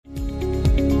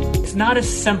it's not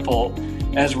as simple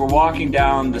as we're walking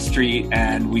down the street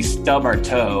and we stub our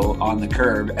toe on the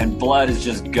curb and blood is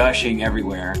just gushing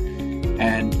everywhere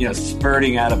and,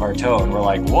 spurting out of our toe. And we're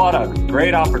like, what a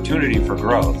great opportunity for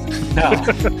growth. No,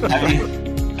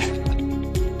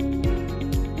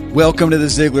 Welcome to the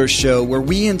Ziegler Show, where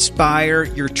we inspire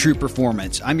your true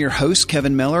performance. I'm your host,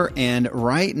 Kevin Miller, and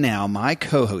right now, my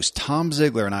co-host, Tom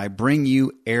Ziegler, and I bring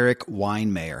you Erik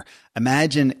Weihenmayer.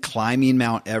 Imagine climbing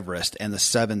Mount Everest and the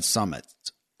 7 summits,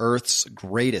 Earth's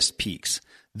greatest peaks.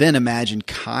 Then imagine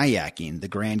kayaking the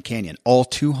Grand Canyon, all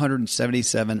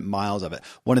 277 miles of it,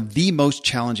 one of the most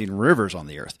challenging rivers on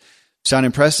the earth. Sound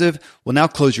impressive? Well, now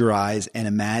close your eyes and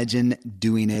imagine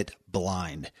doing it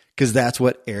blind, because that's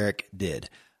what Erik did.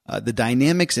 The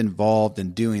dynamics involved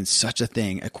in doing such a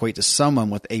thing equate to someone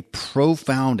with a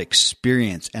profound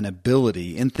experience and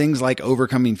ability in things like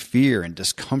overcoming fear and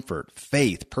discomfort,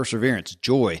 faith, perseverance,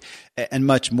 joy, and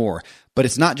much more. But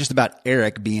it's not just about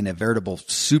Erik being a veritable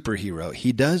superhero.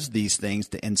 He does these things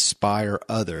to inspire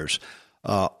others,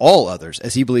 all others,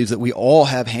 as he believes that we all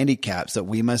have handicaps that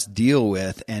we must deal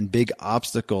with and big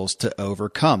obstacles to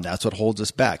overcome. That's what holds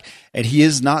us back. And he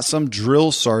is not some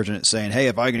drill sergeant saying, hey,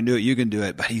 if I can do it, you can do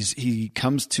it. But he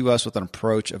comes to us with an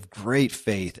approach of great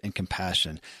faith and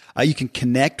compassion. You can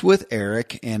connect with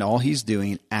Erik and all he's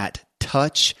doing at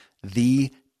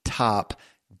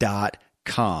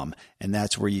touchthetop.com. And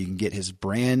that's where you can get his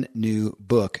brand new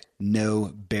book,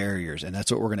 No Barriers. And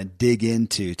that's what we're going to dig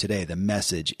into today, the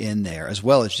message in there, as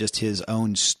well as just his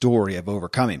own story of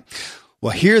overcoming.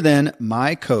 Well, here then,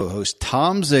 my co-host,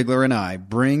 Tom Ziegler, and I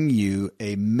bring you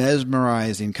a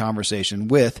mesmerizing conversation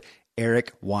with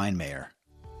Erik Weihenmayer.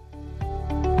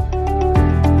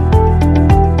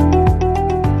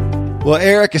 Well,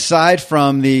 Erik, aside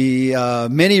from the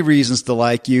many reasons to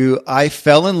like you, I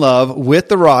fell in love with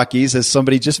the Rockies, as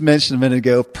somebody just mentioned a minute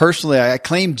ago. Personally, I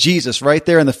claimed Jesus right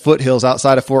there in the foothills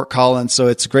outside of Fort Collins, so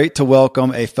it's great to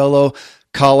welcome a fellow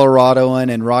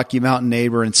Coloradoan and Rocky Mountain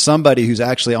neighbor and somebody who's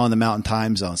actually on the Mountain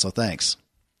Time Zone, so thanks.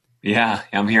 Yeah,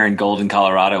 I'm here in Golden,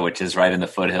 Colorado, which is right in the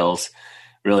foothills.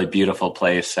 Really beautiful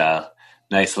place,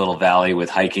 nice little valley with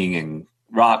hiking and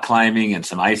rock climbing and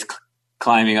some ice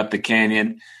climbing up the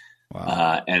canyon.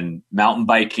 Wow. And mountain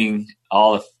biking,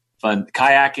 all the fun,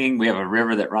 kayaking. We have a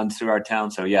river that runs through our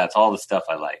town. So yeah, it's all the stuff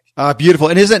I like. Beautiful.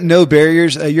 And isn't No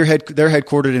Barriers, they're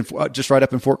headquartered in just right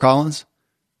up in Fort Collins?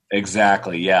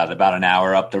 Exactly. Yeah. About an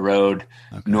hour up the road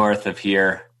north of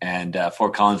here. And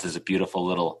Fort Collins is a beautiful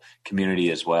little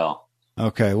community as well.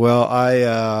 Okay. Well,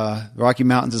 Rocky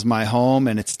Mountains is my home,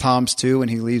 and it's Tom's too. When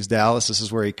he leaves Dallas, this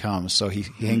is where he comes. So he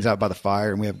hangs out by the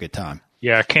fire and we have a good time.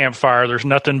 Yeah, campfire. There's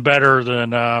nothing better than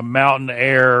mountain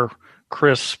air,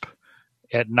 crisp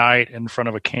at night in front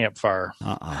of a campfire.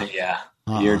 Yeah,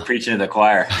 you're preaching to the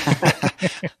choir.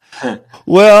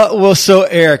 Well, so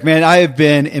Erik, man, I have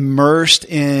been immersed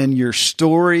in your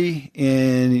story,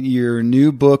 in your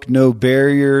new book, No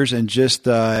Barriers, and just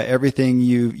everything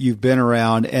you've been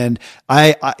around. And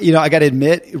I got to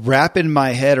admit, wrapping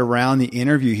my head around the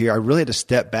interview here, I really had to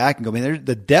step back and go, man,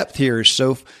 the depth here is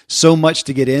so much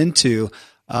to get into.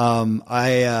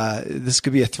 This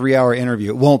could be a 3-hour interview.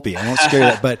 It won't be. I won't scare you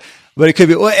that, but it could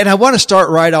be. And I want to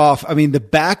start right off. I mean, the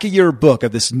back of your book,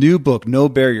 of this new book, No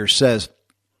Barriers, says,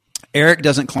 Erik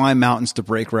doesn't climb mountains to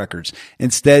break records.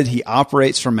 Instead, he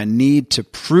operates from a need to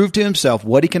prove to himself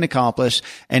what he can accomplish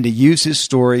and to use his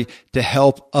story to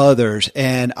help others.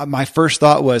 And my first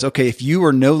thought was, okay, if you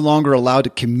are no longer allowed to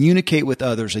communicate with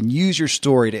others and use your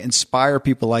story to inspire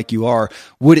people like you are,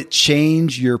 would it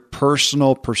change your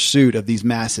personal pursuit of these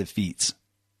massive feats?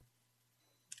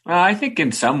 Well, I think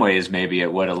in some ways, maybe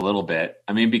it would a little bit.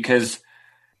 I mean, because,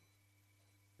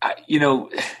 at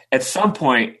some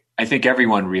point, I think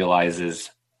everyone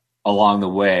realizes along the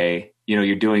way,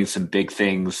 you're doing some big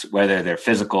things, whether they're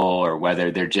physical or whether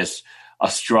they're just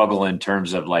a struggle in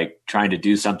terms of like trying to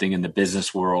do something in the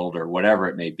business world or whatever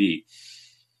it may be.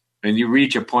 And you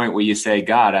reach a point where you say,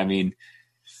 God, I mean,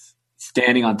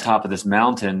 standing on top of this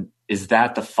mountain, is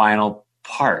that the final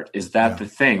part? Is that the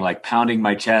thing? Like pounding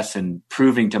my chest and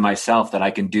proving to myself that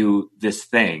I can do this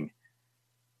thing.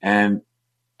 And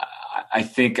I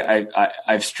think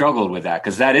I've struggled with that,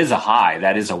 because that is a high.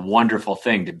 That is a wonderful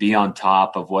thing, to be on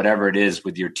top of whatever it is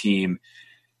with your team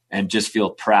and just feel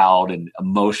proud and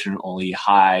emotionally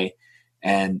high.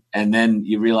 And then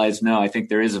you realize, no, I think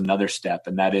there is another step.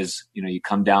 And that is, you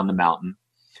come down the mountain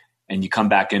and you come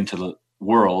back into the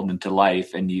world, into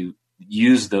life, and you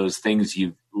use those things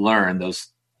you've learned,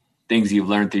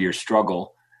 through your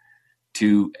struggle,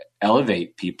 to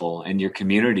elevate people and your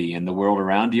community and the world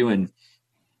around you. And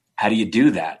how do you do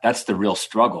that? That's the real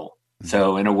struggle.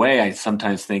 So in a way, I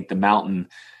sometimes think the mountain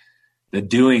the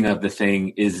doing of the thing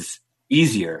is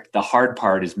easier. The hard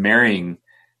part is marrying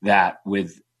that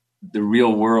with the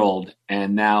real world,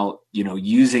 and now,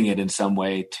 using it in some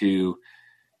way to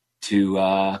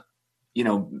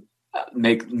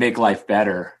make life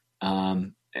better,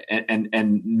 and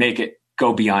make it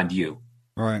go beyond you.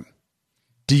 Right.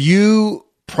 Do you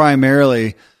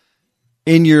primarily,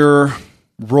 in your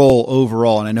role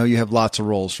overall, and I know you have lots of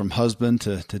roles, from husband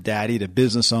to daddy to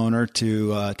business owner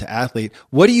to athlete,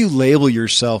 what do you label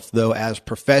yourself though as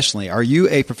professionally? Are you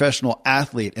a professional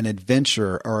athlete, an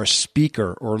adventurer, or a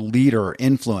speaker or leader or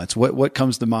influence? What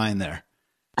comes to mind there?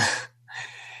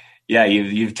 Yeah,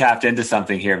 you've tapped into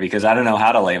something here, because I don't know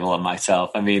how to label it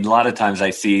myself. I mean, a lot of times I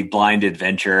see blind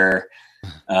adventurer,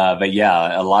 but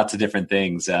yeah, lots of different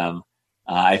things.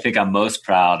 I think I'm most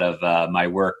proud of my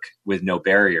work with No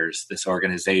Barriers, this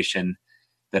organization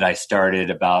that I started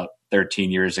about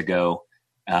 13 years ago,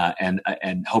 and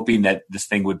hoping that this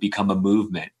thing would become a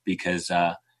movement, because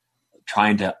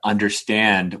trying to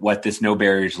understand what this No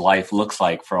Barriers life looks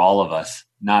like for all of us,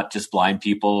 not just blind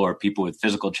people or people with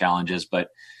physical challenges, but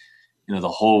the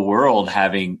whole world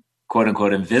having quote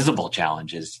unquote invisible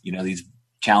challenges, these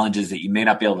challenges that you may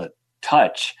not be able to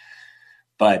touch,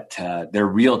 but they're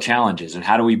real challenges. And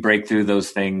how do we break through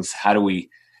those things? How do we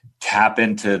tap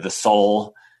into the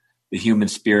soul, the human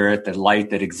spirit, the light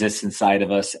that exists inside of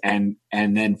us, and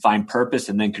then find purpose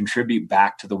and then contribute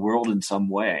back to the world in some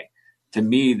way? To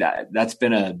me, that's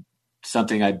been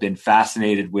something I've been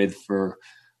fascinated with for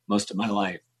most of my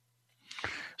life.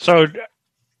 So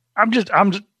I'm just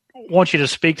want you to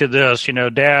speak to this.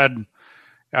 Dad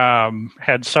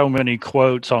had so many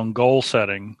quotes on goal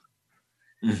setting.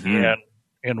 Mm-hmm.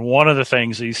 And one of the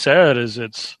things he said is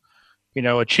it's,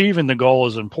 achieving the goal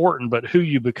is important, but who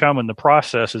you become in the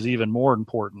process is even more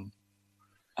important.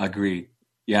 Agreed.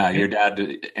 Yeah, your dad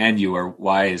and you are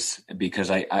wise,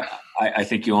 because I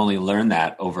think you only learn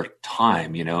that over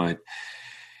time.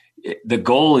 The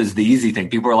goal is the easy thing.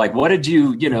 People are like, what did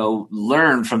you,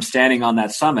 learn from standing on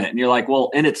that summit? And you're like,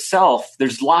 well, in itself,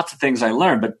 there's lots of things I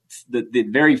learned, but the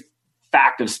very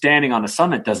fact of standing on a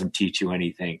summit doesn't teach you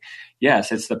anything.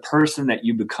 Yes, it's the person that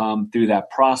you become through that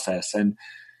process. And,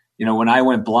 when I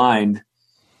went blind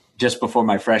just before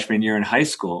my freshman year in high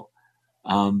school,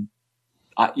 I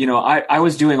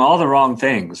was doing all the wrong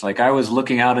things. Like, I was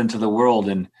looking out into the world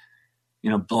and,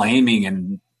 blaming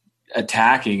and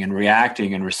attacking and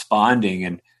reacting and responding.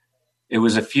 And it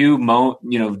was a few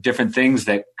different things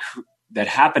that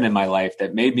happened in my life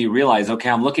that made me realize, okay,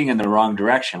 I'm looking in the wrong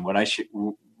direction.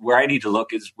 Where I need to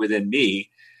look is within me,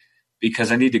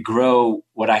 because I need to grow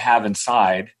what I have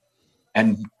inside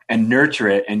and nurture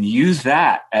it and use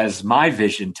that as my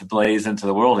vision to blaze into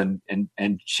the world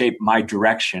and shape my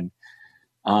direction.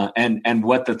 And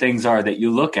what the things are that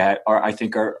you look at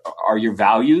are your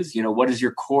values. What is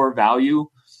your core value?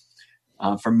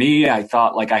 For me, I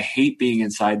thought, I hate being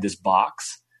inside this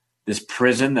box, this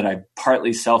prison that I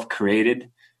partly self-created.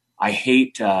 I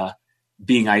hate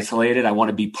being isolated. I want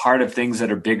to be part of things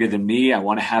that are bigger than me. I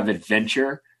want to have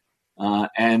adventure.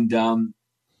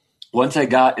 Once I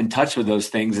got in touch with those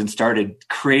things and started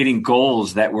creating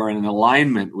goals that were in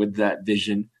alignment with that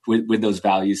vision, with those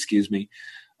values, it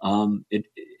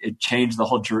changed the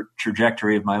whole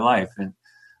trajectory of my life. And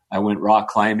I went rock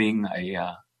climbing.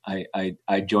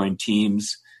 I joined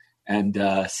teams, and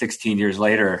 16 years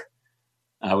later,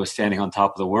 I was standing on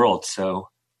top of the world. So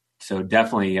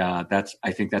definitely, I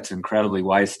think that's an incredibly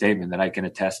wise statement that I can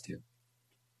attest to.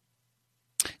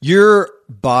 Your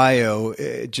bio,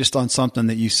 just on something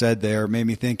that you said there, made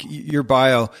me think. Your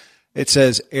bio, it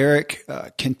says Erik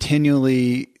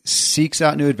continually seeks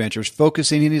out new adventures,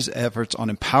 focusing his efforts on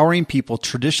empowering people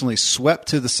traditionally swept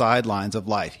to the sidelines of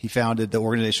life. He founded the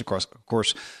organization, of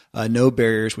course, No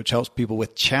Barriers, which helps people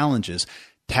with challenges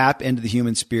tap into the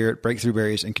human spirit, break through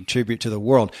barriers, and contribute to the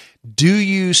world. Do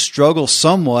you struggle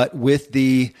somewhat with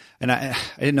and I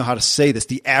didn't know how to say this,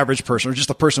 the average person, or just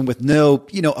a person with no,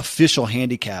 official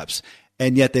handicaps,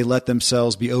 and yet they let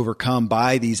themselves be overcome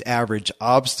by these average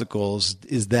obstacles?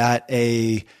 Is that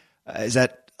a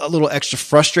little extra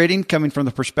frustrating coming from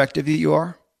the perspective that you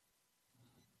are?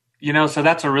 So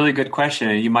that's a really good question.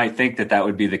 And you might think that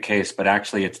would be the case, but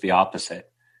actually it's the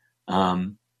opposite.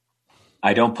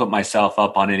 I don't put myself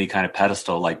up on any kind of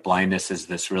pedestal, like blindness is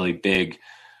this really big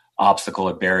obstacle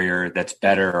or barrier that's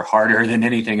better or harder than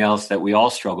anything else that we all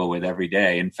struggle with every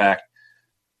day. In fact,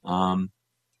 one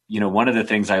of the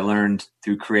things I learned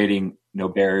through creating No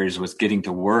Barriers was getting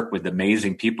to work with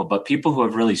amazing people, but people who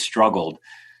have really struggled.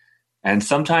 And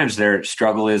sometimes their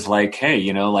struggle is like, hey,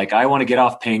 I want to get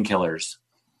off painkillers.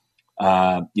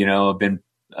 I've been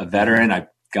a veteran.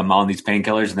 I'm on these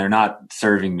painkillers and they're not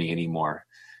serving me anymore.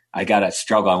 I got to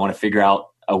struggle. I want to figure out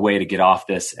a way to get off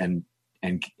this and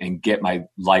get my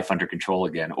life under control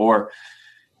again. Or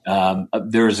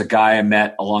there was a guy I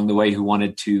met along the way who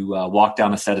wanted to walk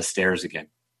down a set of stairs again.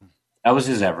 That was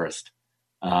his Everest.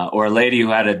 Or a lady who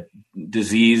had a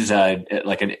disease, I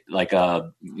think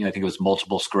it was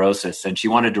multiple sclerosis, and she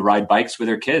wanted to ride bikes with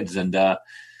her kids. And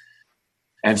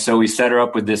so we set her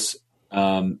up with this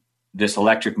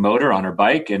electric motor on her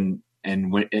bike, and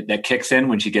that kicks in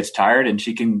when she gets tired, and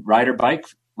she can ride her bike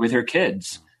with her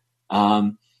kids.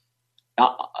 Honestly,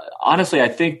 I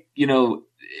think,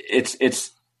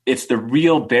 it's the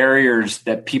real barriers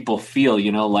that people feel,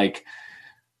 the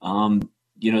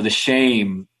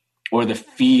shame or the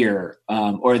fear,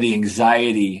 or the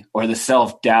anxiety or the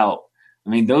self-doubt. I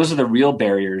mean, those are the real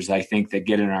barriers, I think, that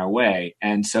get in our way.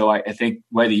 And so I think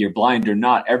whether you're blind or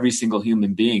not, every single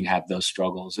human being have those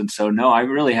struggles. And so, no, I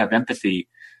really have empathy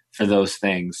for those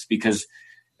things, because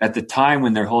at the time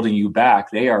when they're holding you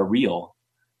back, they are real.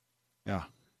 Yeah.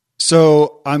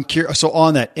 So I'm curious. So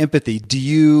on that empathy, do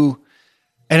you,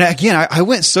 and again, I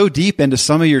went so deep into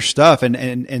some of your stuff and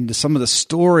into some of the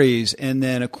stories. And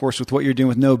then of course, with what you're doing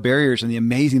with No Barriers and the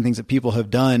amazing things that people have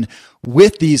done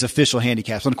with these official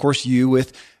handicaps. And of course, you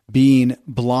with being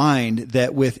blind,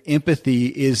 that with empathy,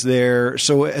 is there,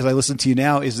 so as I listen to you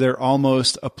now, is there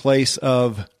almost a place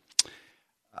of,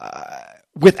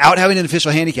 without having an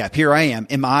official handicap, here I am.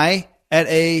 Am I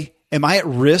at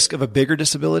risk of a bigger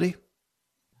disability?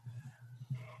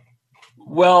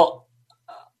 Well,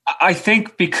 I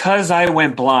think because I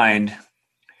went blind,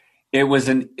 it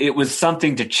was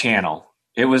something to channel.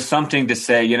 It was something to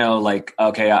say,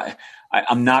 okay,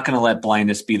 I'm not going to let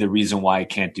blindness be the reason why I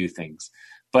can't do things.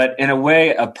 But in a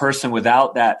way, a person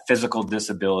without that physical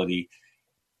disability,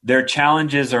 their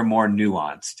challenges are more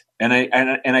nuanced. And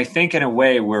I think in a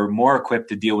way we're more equipped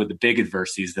to deal with the big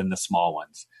adversities than the small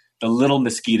ones, the little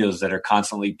mosquitoes that are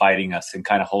constantly biting us and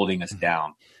kind of holding us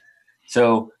down.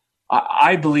 So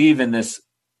I believe in this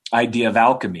idea of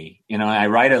alchemy. I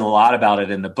write a lot about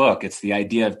it in the book. It's the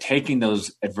idea of taking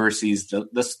those adversities,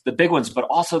 the big ones, but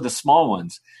also the small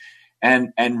ones,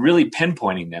 and really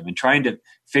pinpointing them and trying to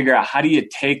figure out how do you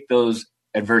take those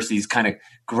adversities, kind of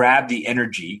grab the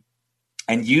energy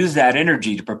and use that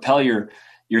energy to propel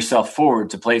yourself forward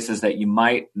to places that you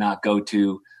might not go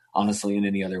to, honestly, in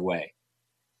any other way.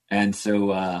 And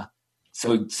so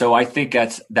I think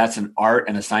that's an art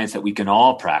and a science that we can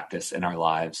all practice in our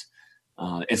lives.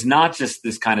 It's not just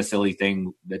this kind of silly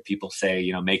thing that people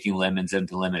say, making lemons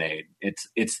into lemonade.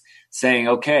 It's saying,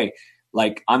 okay,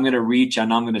 like I'm going to reach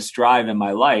and I'm going to strive in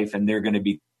my life, and there are going to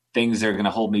be things that are going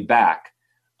to hold me back.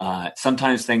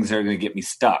 Sometimes things that are going to get me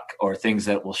stuck, or things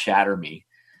that will shatter me.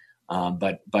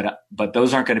 But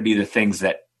those aren't going to be the things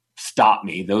that stop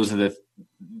me. Those are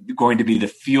going to be the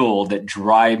fuel that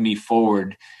drive me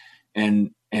forward,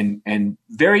 and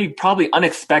very probably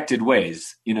unexpected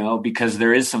ways, because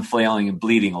there is some flailing and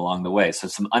bleeding along the way. So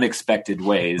some unexpected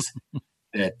ways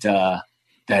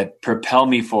that propel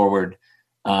me forward,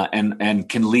 and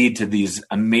can lead to these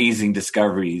amazing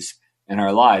discoveries in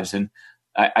our lives. And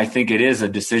I think it is a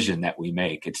decision that we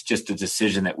make. It's just a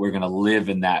decision that we're going to live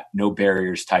in that no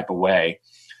barriers type of way,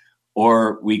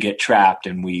 or we get trapped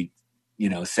and we,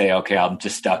 say, okay, I'm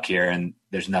just stuck here and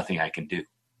there's nothing I can do.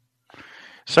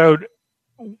 So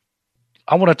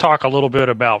I want to talk a little bit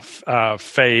about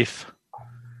faith,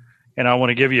 and I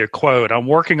want to give you a quote. I'm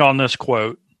working on this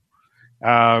quote,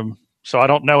 so I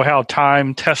don't know how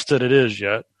time tested it is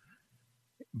yet,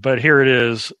 but here it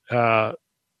is.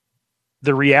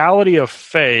 The reality of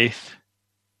faith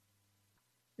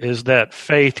is that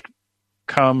faith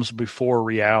comes before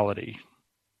reality.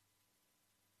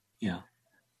 Yeah.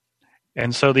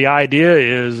 And so the idea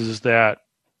is that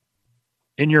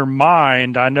in your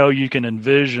mind, I know you can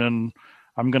envision,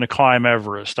 I'm going to climb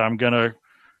Everest. I'm going to,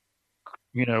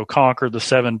 conquer the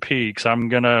 7 peaks. I'm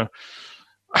going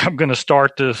to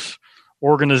start this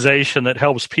organization that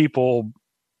helps people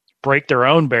break their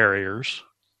own barriers.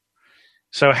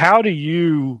 So how do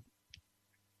you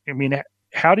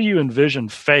envision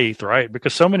faith, right?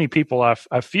 Because so many people, I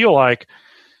feel like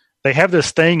they have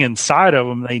this thing inside of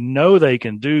them they know they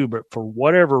can do, but for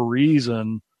whatever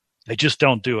reason, they just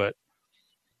don't do it.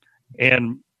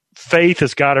 And faith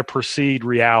has got to precede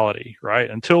reality, right?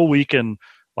 Until we can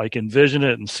envision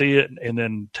it and see it and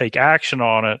then take action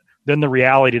on it, then the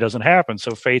reality doesn't happen.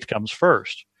 So faith comes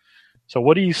first. So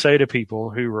what do you say to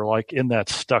people who are in that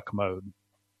stuck mode?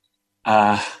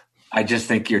 I just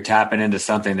think you're tapping into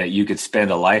something that you could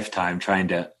spend a lifetime trying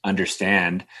to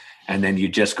understand, and then you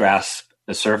just grasp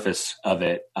the surface of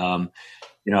it.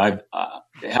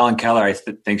 Helen Keller, I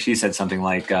think she said something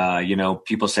like,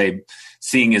 people say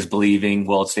seeing is believing.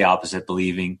 Well, it's the opposite.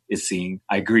 Believing is seeing.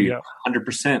 I agree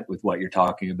 100% with what you're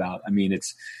talking about. I mean,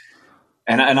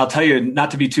 and I'll tell you,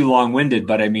 not to be too long-winded,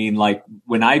 but I mean, like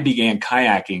when I began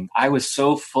kayaking, I was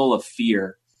so full of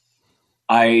fear.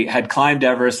 I had climbed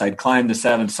Everest. I'd climbed the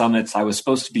 7 summits. I was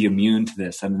supposed to be immune to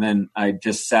this. And then I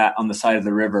just sat on the side of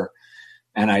the river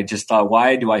and I just thought,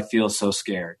 why do I feel so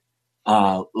scared?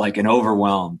 And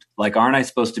overwhelmed. Like, aren't I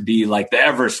supposed to be like the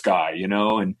Everest guy,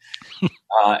 And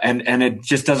it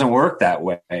just doesn't work that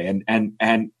way.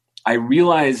 And I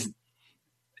realized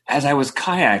as I was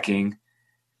kayaking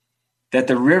that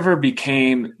the river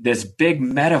became this big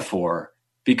metaphor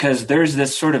because there's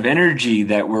this sort of energy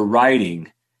that we're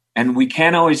riding and we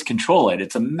can't always control it.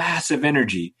 It's a massive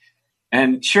energy.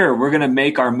 And sure, we're going to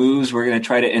make our moves. We're going to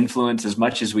try to influence as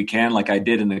much as we can, like I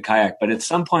did in the kayak. But at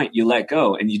some point you let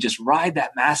go and you just ride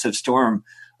that massive storm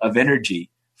of energy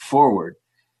forward.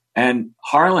 And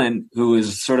Harlan, who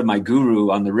is sort of my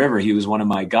guru on the river, he was one of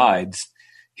my guides.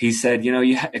 He said,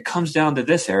 it comes down to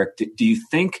this, Erik. Do you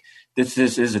think this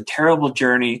is a terrible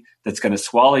journey that's going to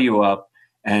swallow you up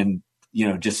and,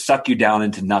 just suck you down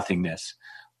into nothingness?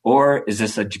 Or is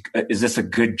this a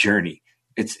good journey?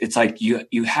 It's like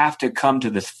you have to come to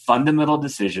this fundamental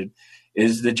decision.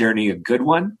 Is the journey a good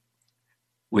one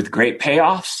with great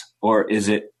payoffs, or is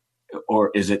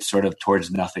it sort of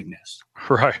towards nothingness?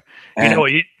 Right.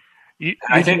 And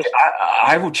I think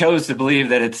I chose to believe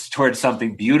that it's towards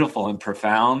something beautiful and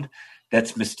profound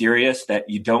that's mysterious, that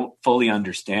you don't fully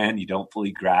understand, you don't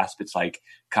fully grasp. It's like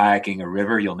kayaking a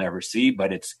river you'll never see,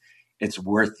 but it's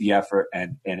worth the effort,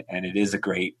 and it is a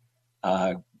great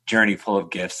journey full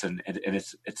of gifts, and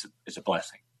it's a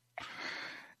blessing.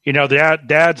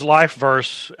 Dad's life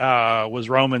verse was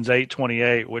Romans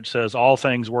 8:28, which says all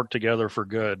things work together for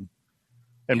good.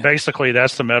 And basically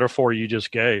that's the metaphor you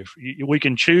just gave. We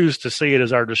can choose to see it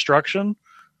as our destruction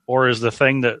or as the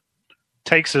thing that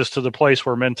takes us to the place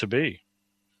we're meant to be.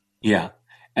 Yeah.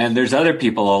 And there's other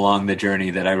people along the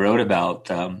journey that I wrote about.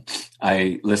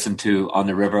 I listened to on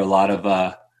the river a lot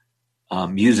of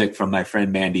music from my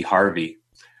friend Mandy Harvey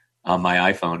on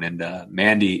my iPhone. And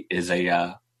Mandy is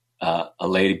a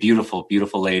lady, beautiful,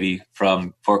 beautiful lady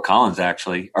from Fort Collins,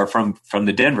 actually, or from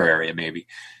the Denver area, maybe.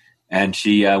 And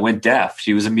she went deaf.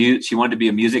 She wanted to be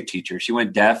a music teacher. She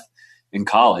went deaf in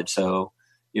college. So,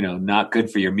 not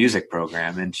good for your music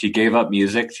program. And she gave up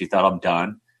music. She thought, I'm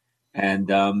done.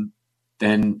 And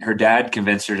then her dad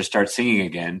convinced her to start singing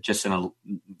again, just in a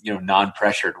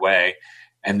non-pressured way.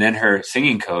 And then her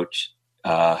singing coach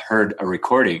heard a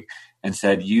recording and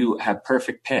said, "You have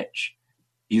perfect pitch.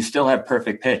 You still have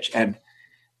perfect pitch." And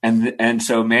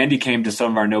so Mandy came to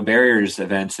some of our No Barriers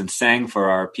events and sang for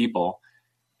our people.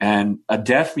 And a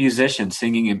deaf musician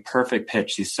singing in perfect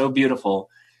pitch, she's so beautiful,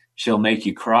 she'll make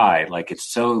you cry. Like,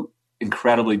 it's so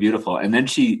incredibly beautiful. And then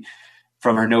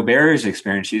from her No Barriers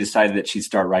experience, she decided that she'd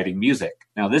start writing music.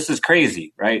 Now, this is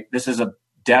crazy, right? This is a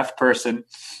deaf person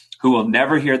who will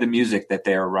never hear the music that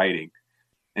they are writing.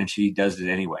 And she does it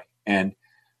anyway. And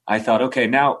I thought, okay,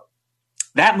 now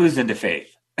that moves into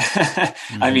faith.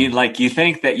 Mm-hmm. I mean, like, you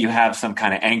think that you have some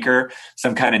kind of anchor,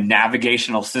 some kind of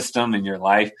navigational system in your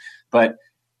life, but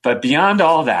beyond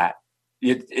all that,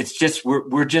 it's just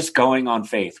we're just going on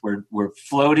faith. We're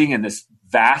floating in this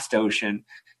vast ocean,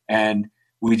 and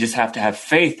we just have to have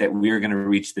faith that we are going to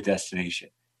reach the destination.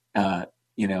 And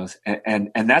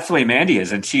that's the way Mandy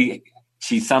is. And she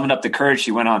summoned up the courage. She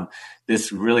went on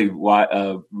this really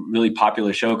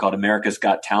popular show called America's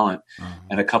Got Talent,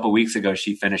 and a couple of weeks ago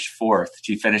she finished 4th.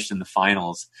 She finished in the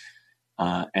finals,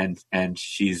 and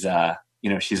she's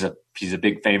she's a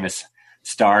big famous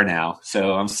star now.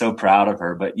 So I'm so proud of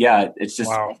her. But yeah, it's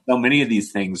just so many of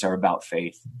these things are about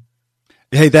faith.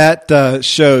 Hey, that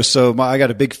show. So I got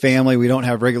a big family. We don't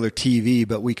have regular TV,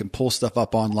 but we can pull stuff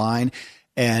up online.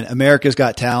 And America's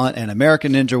Got Talent and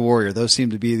American Ninja Warrior. Those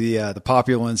seem to be the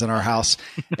popular ones in our house.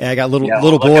 And I got little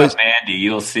boys. Up Mandy,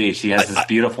 you'll see she has this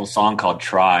beautiful song called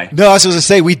 "Try." No, I was going to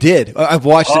say we did. I've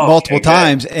watched it multiple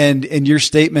times, and your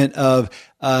statement of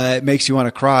it makes you want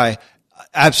to cry.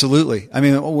 Absolutely. I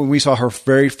mean, when we saw her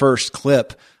very first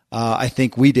clip, I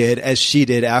think we did, as she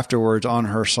did afterwards on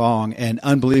her song, and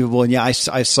unbelievable. And yeah, I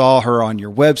saw her on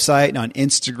your website and on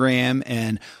Instagram,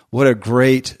 and what a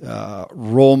great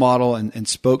role model and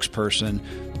spokesperson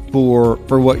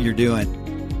for what you're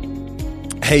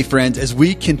doing. Hey friends, as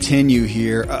we continue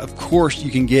here, of course you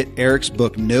can get Erik's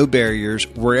book, No Barriers,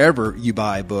 wherever you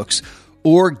buy books,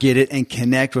 or get it and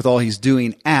connect with all he's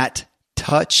doing at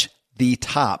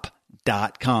touchthetop.com,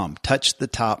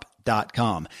 touchthetop.com.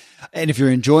 handicap.com. And if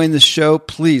you're enjoying this show,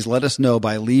 please let us know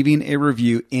by leaving a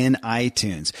review in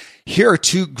iTunes. Here are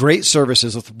two great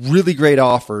services with really great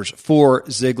offers for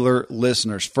Ziglar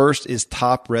listeners. First is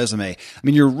Top Resume. I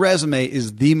mean, your resume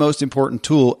is the most important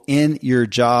tool in your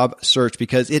job search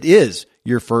because it is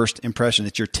your first impression.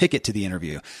 It's your ticket to the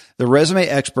interview. The resume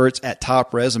experts at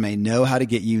Top Resume know how to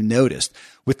get you noticed.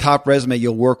 With Top Resume,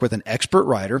 you'll work with an expert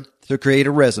writer to create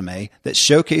a resume that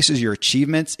showcases your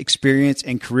achievements, experience,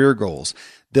 and career goals.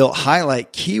 They'll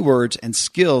highlight keywords and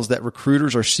skills that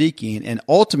recruiters are seeking and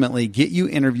ultimately get you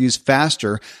interviews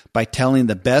faster by telling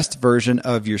the best version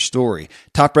of your story.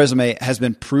 Top Resume has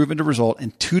been proven to result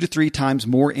in 2 to 3 times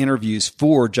more interviews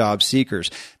for job seekers.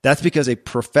 That's because a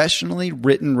professionally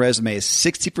written resume is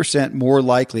 60% more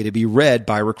likely to be read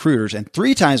by recruiters and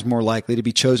 3 times more likely to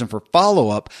be chosen for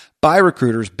follow-up by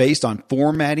recruiters based on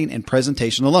formatting and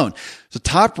presentation alone. So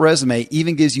Top Resume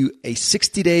even gives you a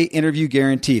 60-day interview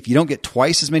guarantee. If you don't get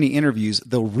twice as many interviews,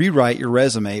 they'll rewrite your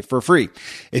resume for free.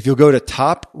 If you'll go to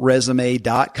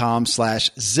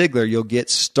topresume.com/Ziglar, you'll get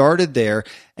started there,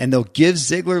 and they'll give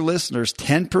Ziglar listeners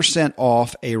 10%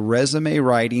 off a resume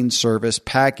writing service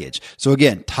package. So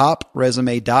again,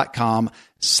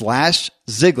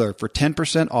 topresume.com/Ziglar for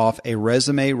 10% off a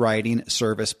resume writing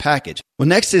service package. Well,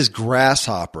 next is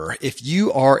Grasshopper. If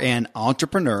you are an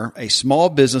entrepreneur, a small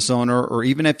business owner, or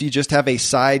even if you just have a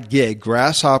side gig,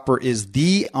 Grasshopper is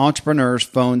the entrepreneur's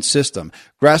phone system.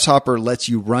 Grasshopper lets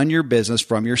you run your business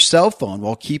from your cell phone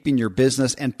while keeping your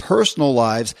business and personal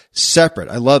lives separate.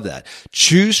 I love that.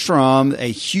 Choose from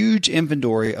a huge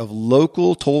inventory of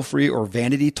local toll-free or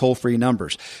vanity toll-free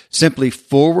numbers. Simply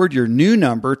forward your new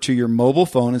number to your mobile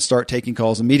phone and start taking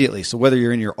calls immediately. So whether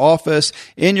you're in your office,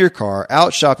 in your car,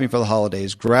 out shopping for the holidays,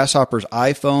 Grasshopper's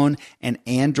iPhone and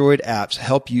Android apps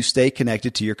help you stay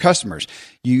connected to your customers.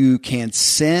 You can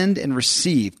send and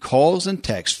receive calls and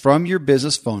texts from your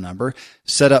business phone number,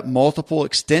 set up multiple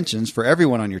extensions for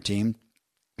everyone on your team,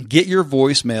 get your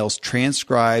voicemails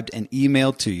transcribed and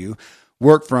emailed to you,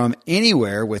 work from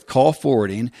anywhere with call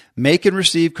forwarding, make and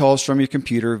receive calls from your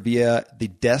computer via the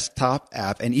desktop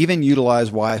app, and even utilize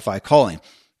Wi-Fi calling.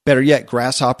 Better yet,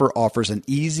 Grasshopper offers an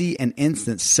easy and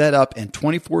instant setup and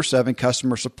 24/7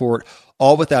 customer support,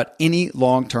 all without any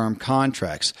long-term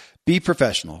contracts. Be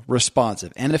professional,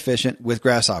 responsive, and efficient with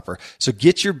Grasshopper. So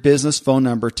get your business phone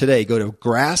number today. Go to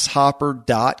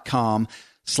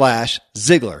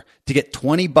grasshopper.com/Ziglar to get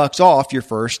 $20 off your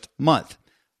first month.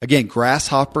 Again,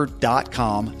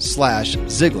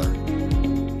 grasshopper.com/Ziglar.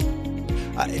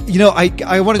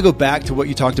 I wanted to go back to what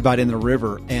you talked about in the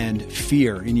river and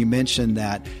fear. And you mentioned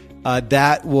that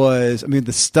that was,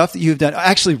 the stuff that you've done,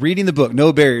 actually reading the book,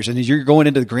 No Barriers. And as you're going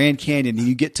into the Grand Canyon and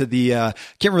you get to the, I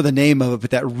can't remember the name of it, but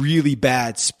that really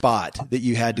bad spot that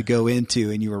you had to go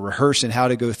into and you were rehearsing how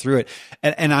to go through it.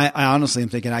 And I honestly am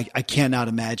thinking, I cannot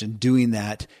imagine doing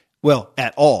that. Well,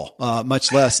 at all,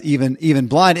 much less even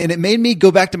blind. And it made me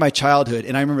go back to my childhood.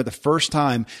 And I remember the first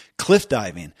time cliff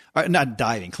jumping,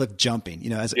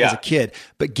 as a kid,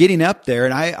 but getting up there.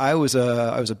 And I was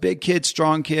a big kid,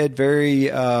 strong kid,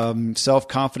 very,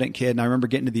 self-confident kid. And I remember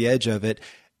getting to the edge of it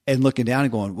and looking down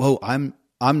and going, whoa, I'm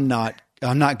not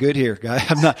good here, guy.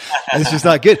 It's just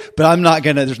not good, but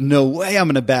there's no way I'm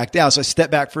going to back down. So I step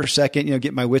back for a second,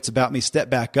 get my wits about me, step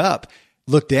back up.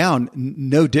 Look down,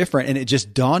 no different. And it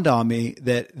just dawned on me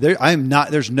that I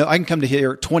can come to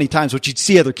here 20 times, which you'd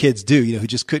see other kids do, who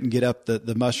just couldn't get up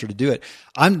the muster to do it.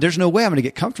 There's no way I'm going to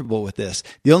get comfortable with this.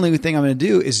 The only thing I'm going to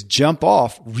do is jump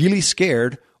off really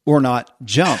scared or not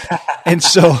jump. And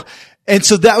so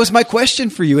that was my question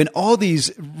for you. And all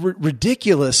these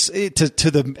ridiculous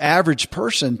to the average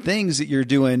person things that you're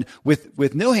doing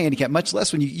with no handicap, much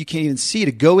less when you can't even see,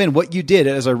 to go in what you did.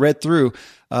 As I read through,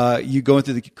 you going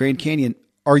through the Grand Canyon,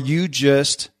 are you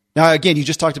just, now again, you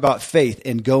just talked about faith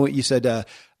and you said,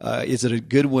 is it a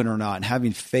good one or not, and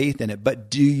having faith in it,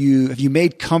 but have you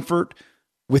made comfort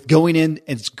with going in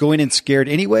scared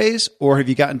anyways, or have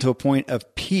you gotten to a point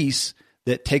of peace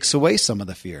that takes away some of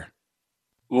the fear?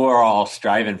 We're all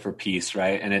striving for peace,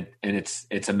 right? And it's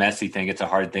a messy thing. It's a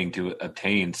hard thing to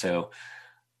obtain. So,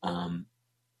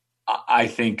 I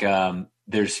think,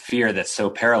 there's fear that's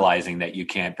so paralyzing that you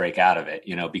can't break out of it,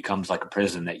 becomes like a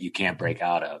prison that you can't break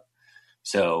out of.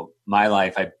 So my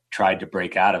life, I tried to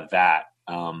break out of that.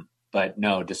 But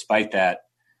no, despite that,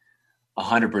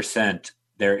 100%,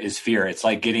 there is fear. It's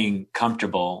like getting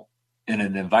comfortable in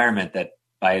an environment that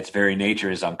by its very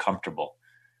nature is uncomfortable.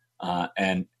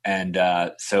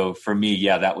 So for me,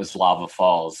 that was Lava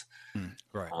Falls,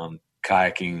 right.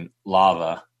 Kayaking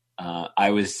lava.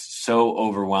 I was so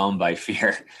overwhelmed by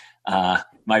fear.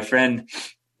 My friend,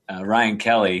 Ryan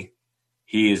Kelly,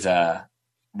 he's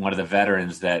one of the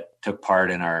veterans that took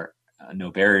part in our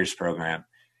No Barriers program.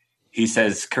 He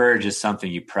says courage is something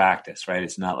you practice, right?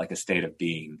 It's not like a state of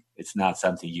being. It's not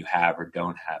something you have or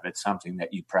don't have. It's something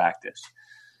that you practice.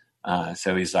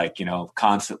 So he's like,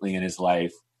 constantly in his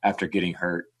life after getting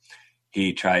hurt,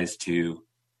 he tries to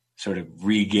sort of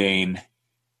regain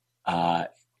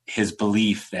his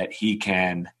belief that he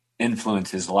can influence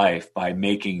his life by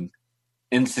making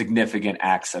insignificant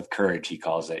acts of courage. He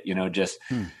calls it,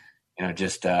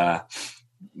 just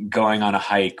going on a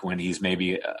hike when he's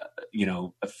maybe,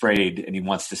 afraid and he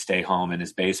wants to stay home in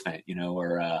his basement,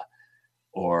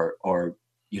 or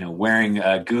wearing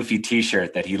a goofy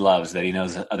t-shirt that he loves, that he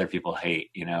knows that other people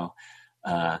hate,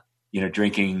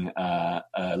 drinking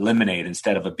lemonade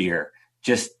instead of a beer,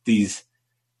 just these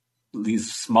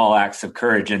small acts of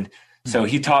courage. And so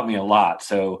he taught me a lot.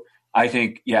 So I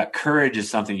think, courage is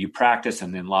something you practice.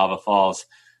 And in Lava Falls,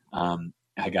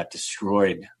 I got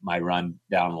destroyed my run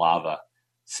down lava.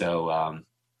 So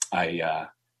I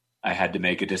had to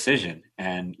make a decision.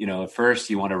 And, at first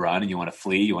you want to run and you want to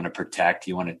flee, you want to protect,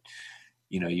 you want to,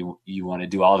 you want to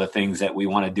do all the things that we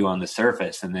want to do on the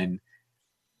surface. And then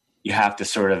you have to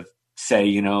sort of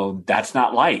say, that's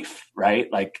not life,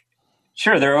 right? Like,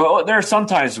 sure, there are some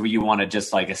times where you want to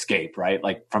just like escape, right?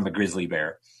 Like from a grizzly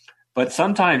bear. But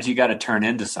sometimes you got to turn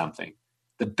into something.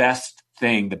 The best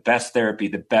thing, the best therapy,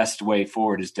 the best way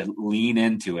forward is to lean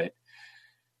into it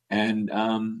and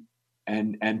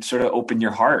sort of open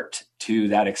your heart to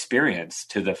that experience,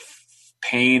 to the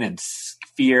pain and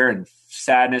fear and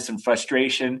sadness and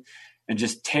frustration, and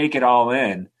just take it all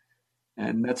in.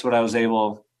 And that's what I was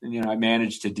able, I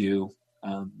managed to do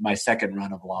my second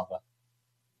run of lava.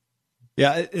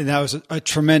 Yeah, and that was a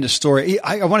tremendous story.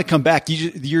 I want to come back.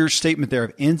 Your statement there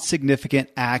of insignificant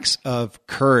acts of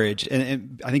courage,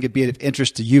 and I think it'd be of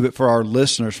interest to you, but for our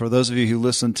listeners, for those of you who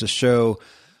listen to show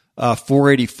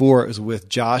 484, it was with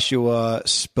Joshua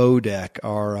Spodek,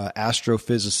 our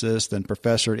astrophysicist and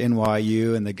professor at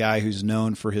NYU, and the guy who's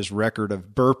known for his record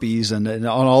of burpees and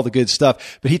on all the good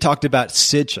stuff. But he talked about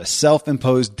SIDCHA,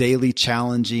 self-imposed daily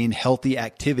challenging healthy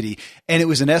activity. And it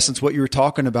was in essence what you were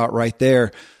talking about right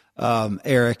there,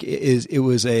 Erik, it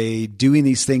was a doing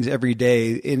these things every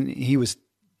day. And he was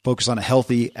focused on a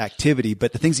healthy activity,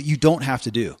 but the things that you don't have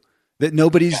to do, that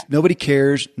nobody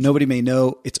cares, nobody may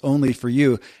know, it's only for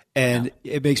you. And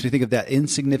it makes me think of that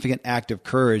insignificant act of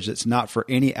courage that's not for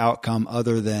any outcome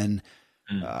other than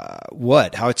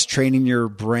how it's training your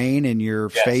brain and your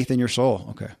faith and your soul.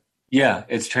 Okay. Yeah,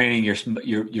 it's training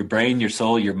your brain, your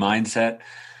soul, your mindset.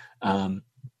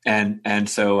 And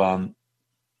so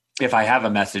if I have a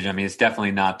message, it's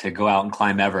definitely not to go out and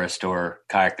climb Everest or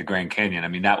kayak the Grand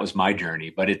Canyon. That was my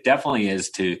journey, but it definitely is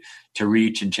to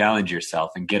reach and challenge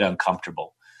yourself and get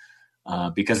uncomfortable,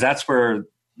 because that's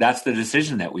the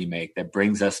decision that we make that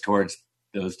brings us towards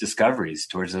those discoveries,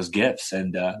 towards those gifts.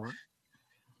 And,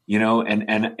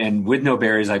 and with No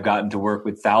Barriers, I've gotten to work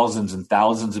with thousands and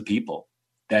thousands of people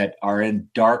that are in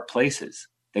dark places.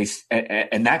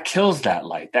 And that kills that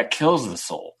light, that kills the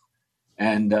soul.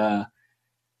 And,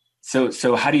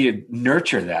 so how do you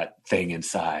nurture that thing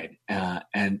inside,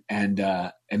 and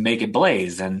make it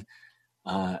blaze? And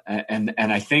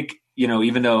I think,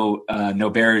 even though No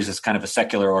Barriers is kind of a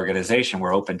secular organization,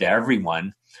 we're open to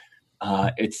everyone.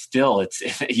 It's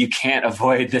you can't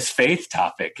avoid this faith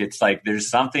topic. It's like there's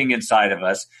something inside of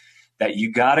us that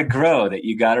you got to grow, that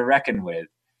you got to reckon with.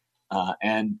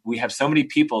 And we have so many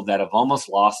people that have almost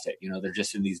lost it. They're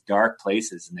just in these dark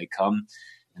places, and they come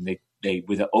and they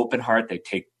with an open heart, they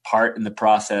take part in the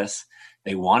process.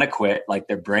 They want to quit, like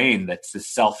their brain, that's the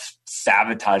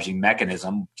self-sabotaging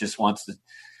mechanism, just wants to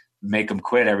make them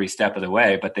quit every step of the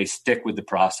way, but they stick with the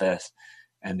process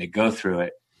and they go through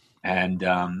it. And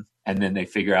then they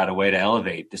figure out a way to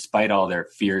elevate despite all their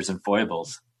fears and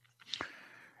foibles.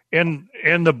 In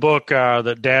the book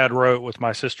that Dad wrote with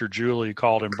my sister Julie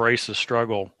called Embrace the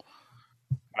Struggle,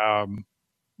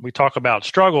 we talk about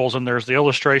struggles, and there's the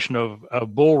illustration of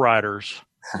bull riders.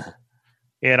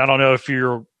 And I don't know if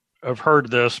you have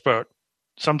heard this, but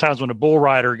sometimes when a bull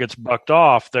rider gets bucked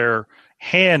off, their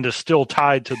hand is still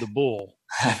tied to the bull.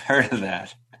 I've heard of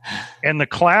that. And the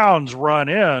clowns run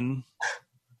in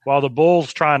while the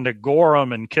bull's trying to gore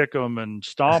them and kick them and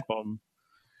stomp them.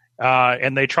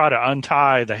 And they try to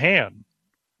untie the hand.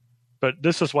 But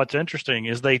this is what's interesting,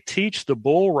 is they teach the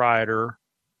bull rider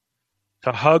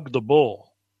to hug the bull.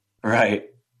 Right.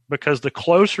 Because the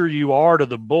closer you are to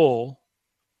the bull,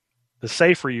 the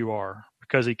safer you are,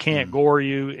 because he can't gore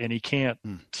you and he can't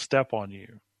step on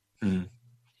you. And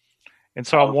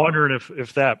so I'm wondering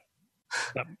if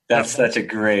that's such a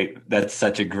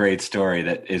great story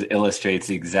that illustrates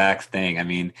the exact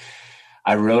thing.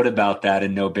 I wrote about that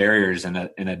in No Barriers in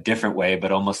a different way,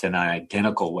 but almost in an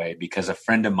identical way, because a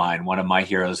friend of mine, one of my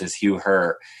heroes is Hugh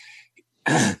Herr.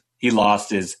 He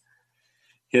lost his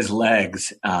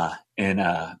legs in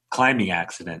a climbing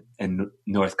accident in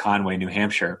North Conway, New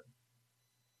Hampshire.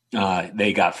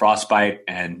 They got frostbite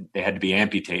and they had to be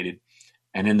amputated.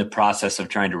 And in the process of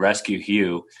trying to rescue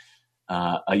Hugh,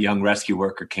 a young rescue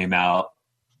worker came out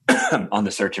on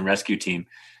the search and rescue team,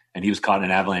 and he was caught in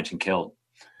an avalanche and killed.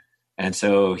 And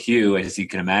so Hugh, as you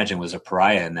can imagine, was a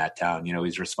pariah in that town.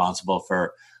 He's responsible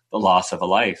for the loss of a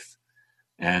life.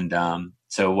 And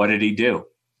so what did he do?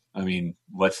 I mean,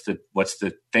 what's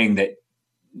the thing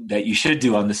that you should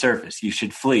do on the surface? You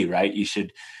should flee, right? You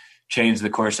should change the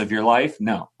course of your life.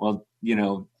 No. Well,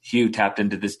 Hugh tapped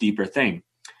into this deeper thing,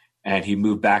 and he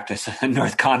moved back to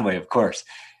North Conway, of course.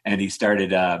 And he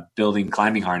started building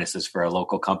climbing harnesses for a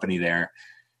local company there.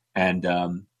 And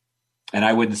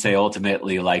I wouldn't say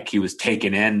ultimately like he was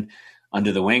taken in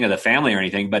under the wing of the family or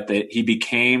anything, but that he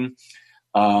became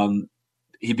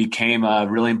a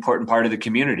really important part of the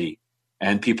community,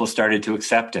 and people started to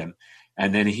accept him.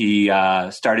 And then he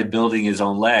started building his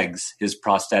own legs, his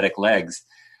prosthetic legs,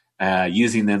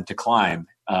 using them to climb,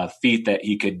 feet that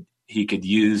he could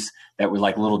use that were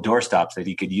like little doorstops that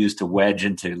he could use to wedge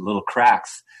into little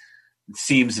cracks. It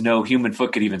seems no human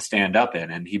foot could even stand up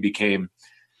in. And he became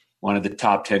one of the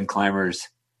top 10 climbers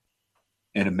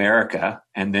in America.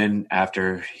 And then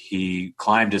after he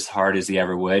climbed as hard as he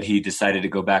ever would, he decided to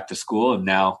go back to school and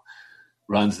now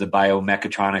runs the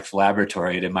biomechatronics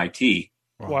laboratory at MIT.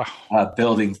 Wow.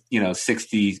 Building,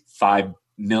 $65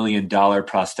 million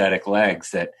prosthetic legs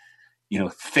that,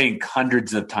 think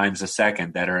hundreds of times a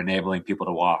second, that are enabling people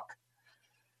to walk.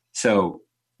 So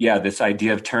yeah, this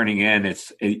idea of turning in,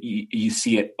 you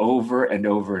see it over and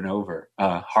over and over.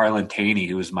 Harlan Taney,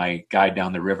 who was my guide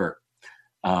down the river,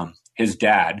 his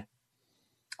dad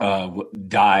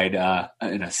died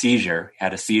in a seizure,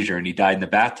 had a seizure, and he died in the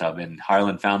bathtub. And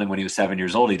Harlan found him when he was 7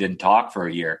 years old. He didn't talk for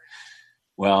a year.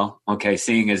 Well, okay,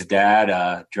 seeing his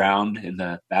dad drowned in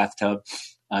the bathtub,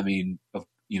 I mean, of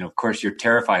course, you're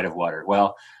terrified of water.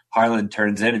 Well, Harlan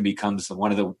turns in and becomes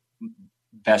one of the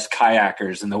best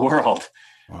kayakers in the world.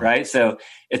 Wow. Right. So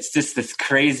it's just this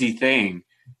crazy thing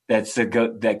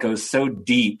that goes so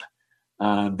deep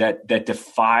that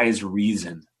defies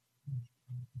reason.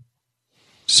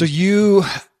 So you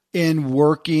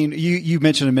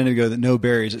mentioned a minute ago that No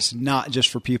Barriers, it's not just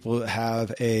for people that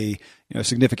have a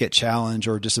significant challenge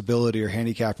or disability or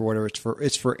handicap or whatever.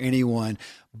 It's for anyone.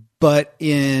 But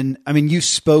you've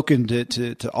spoken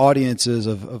to audiences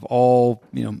of all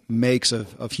makes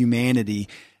of humanity.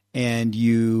 And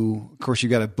of course, you've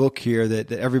got a book here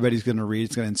that everybody's going to read.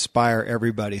 It's going to inspire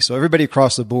everybody. So everybody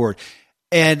across the board.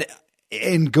 And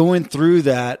in going through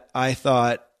that, I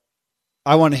thought,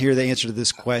 I want to hear the answer to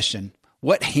this question.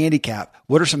 What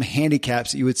are some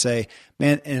handicaps that you would say,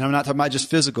 man, and I'm not talking about just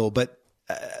physical, but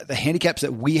the handicaps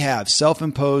that we have,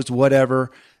 self-imposed,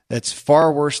 whatever, that's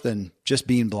far worse than just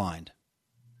being blind?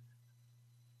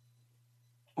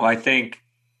 Well, I think,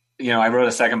 I wrote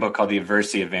a second book called The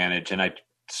Adversity Advantage, and I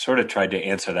sort of tried to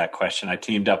answer that question. I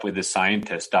teamed up with this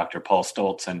scientist, Dr. Paul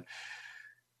Stoltz, and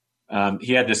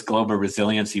he had this global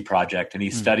resiliency project, and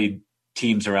he studied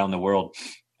teams around the world.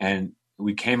 And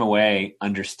we came away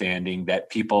understanding that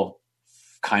people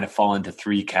kind of fall into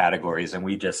three categories, and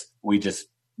we just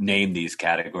name these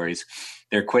categories.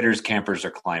 They're quitters, campers,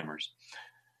 or climbers.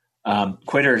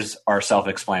 Quitters are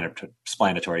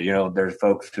self-explanatory. There's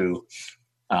folks who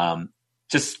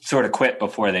just sort of quit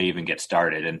before they even get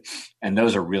started. And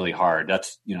those are really hard.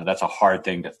 That's a hard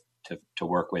thing to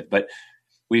work with. But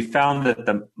we found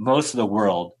that most of the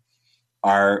world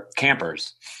are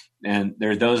campers. And there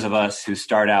are those of us who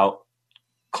start out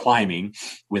climbing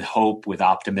with hope, with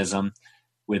optimism,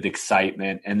 with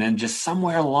excitement. And then just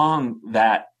somewhere along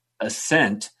that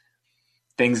ascent,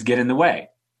 things get in the way.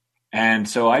 And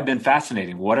so I've been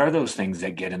fascinating. What are those things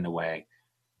that get in the way?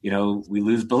 We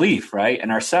lose belief, right?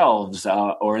 In ourselves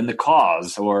or in the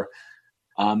cause, or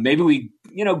maybe we,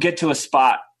 get to a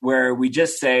spot where we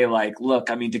just say like, look,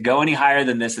 to go any higher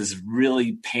than this is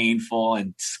really painful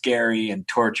and scary and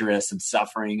torturous and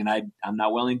suffering. And I'm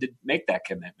not willing to make that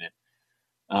commitment.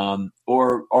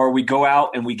 Or we go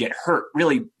out and we get hurt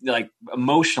really like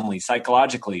emotionally,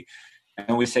 psychologically.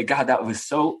 And we say, God, that was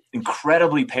so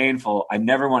incredibly painful. I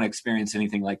never want to experience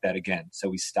anything like that again. So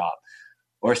we stop.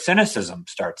 Or cynicism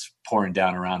starts pouring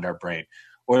down around our brain,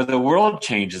 or the world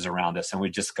changes around us and we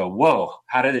just go, whoa,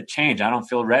 how did it change? I don't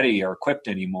feel ready or equipped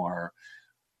anymore, or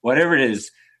whatever it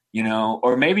is,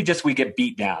 or maybe just we get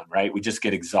beat down, right? We just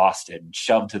get exhausted and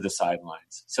shoved to the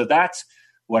sidelines. So that's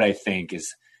what I think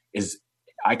is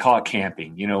I call it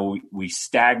camping. We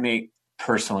stagnate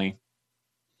personally,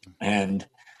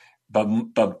 but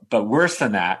worse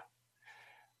than that,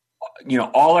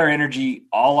 all our energy,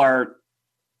 all our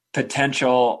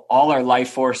potential, all our life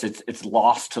force, it's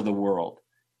lost to the world.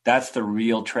 That's the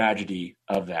real tragedy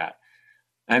of that.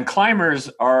 And climbers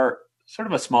are sort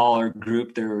of a smaller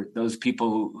group. They're those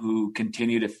people who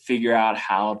continue to figure out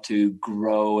how to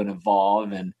grow and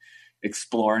evolve and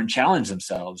explore and challenge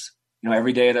themselves,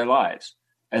 every day of their lives,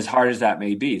 as hard as that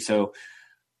may be. So,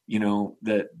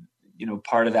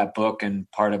 part of that book and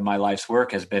part of my life's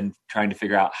work has been trying to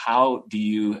figure out, how do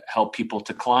you help people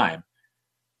to climb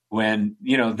when,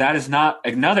 that is not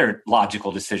another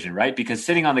logical decision, right? Because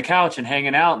sitting on the couch and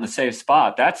hanging out in the safe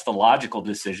spot, that's the logical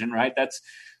decision, right? That's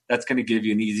going to give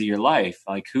you an easier life.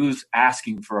 Like, who's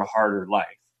asking for a harder life?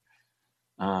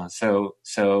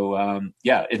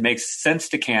 It makes sense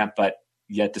to camp, but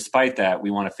yet despite that,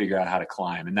 we want to figure out how to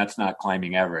climb. And that's not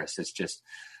climbing Everest. It's just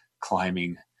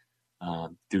climbing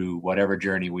through whatever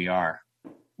journey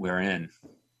we're in.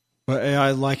 But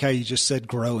I like how you just said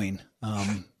growing.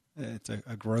 It's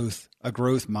a growth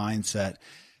mindset.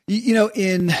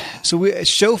 So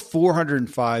show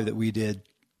 405 that we did,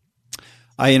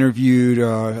 I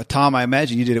interviewed Tom. I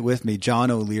imagine you did it with me, John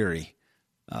O'Leary,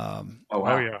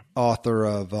 author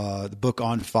of the book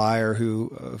On Fire, who,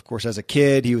 of course, as a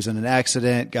kid, he was in an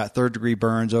accident, got third-degree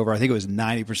burns over, I think it was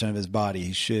 90% of his body.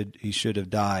 He should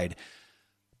have died.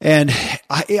 And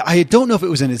I don't know if it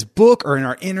was in his book or in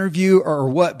our interview or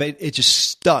what, but it just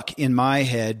stuck in my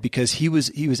head because he was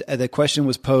the question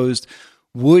was posed,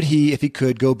 would he, if he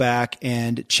could, go back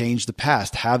and change the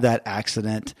past, have that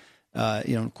accident,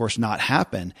 of course, not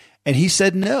happen? And he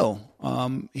said no.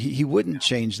 He wouldn't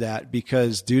change that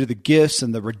because due to the gifts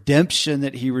and the redemption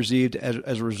that he received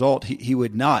as a result, he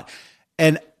would not.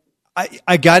 And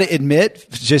I got to admit,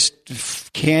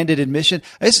 just candid admission,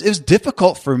 it was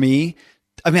difficult for me.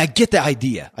 I mean, I get the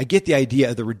idea. I get the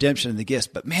idea of the redemption and the gifts,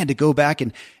 but man, to go back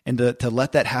and to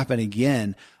let that happen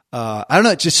again, I don't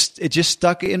know. It just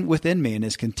stuck within me and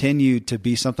has continued to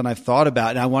be something I've thought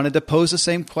about. And I wanted to pose the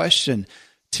same question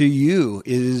to you: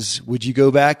 would you go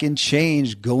back and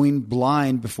change going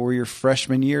blind before your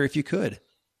freshman year if you could?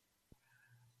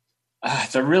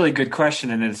 It's a really good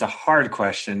question, and it's a hard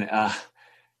question.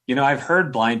 I've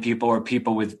heard blind people or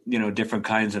people with, different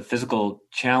kinds of physical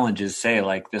challenges say,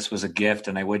 like, this was a gift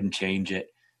and I wouldn't change it.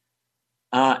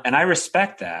 And I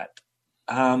respect that.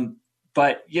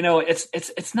 But,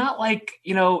 it's not like,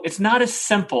 it's not as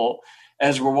simple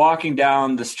as we're walking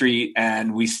down the street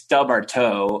and we stub our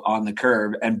toe on the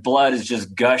curb and blood is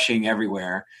just gushing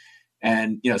everywhere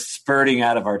and, spurting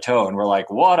out of our toe. And we're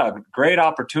like, what a great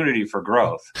opportunity for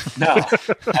growth. No,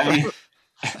 I mean,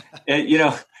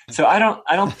 so I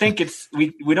don't think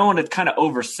we don't want to kind of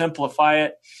oversimplify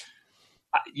it.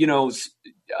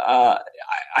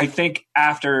 I think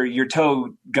after your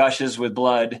toe gushes with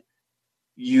blood,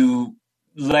 you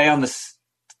lay on the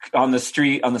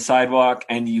street, on the sidewalk,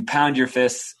 and you pound your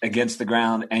fists against the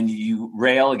ground and you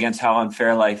rail against how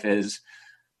unfair life is.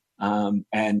 And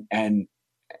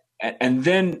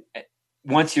then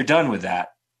once you're done with that,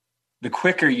 the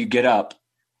quicker you get up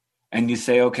and you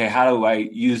say, okay, how do I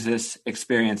use this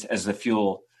experience as the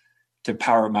fuel to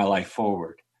power my life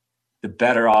forward, the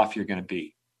better off you're going to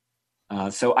be.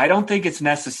 So I don't think it's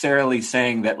necessarily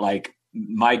saying that, like,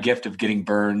 my gift of getting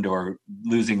burned or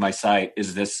losing my sight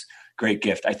is this great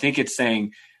gift. I think it's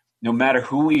saying no matter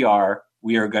who we are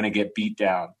going to get beat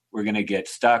down. We're going to get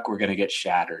stuck. We're going to get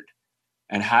shattered.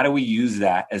 And how do we use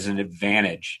that as an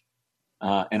advantage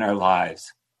in our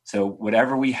lives? So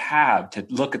whatever we have, to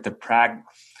look at the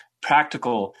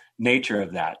practical nature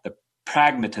of that, the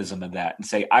pragmatism of that, and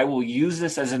say, I will use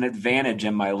this as an advantage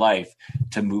in my life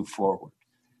to move forward.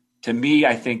 To me,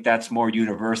 I think that's more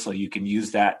universal. You can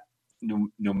use that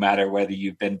no matter whether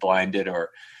you've been blinded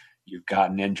or you've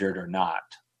gotten injured or not.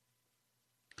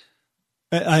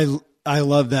 I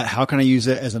love that. How can I use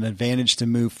it as an advantage to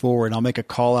move forward? I'll make a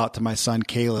call out to my son,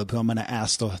 Caleb, who I'm going to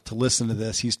ask to listen to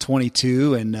this. He's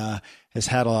 22 and has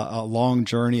had a long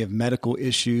journey of medical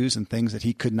issues and things that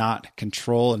he could not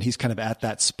control. And he's kind of at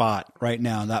that spot right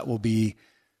now. And that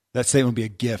statement will be a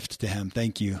gift to him.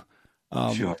 Thank you.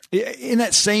 Sure. In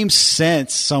that same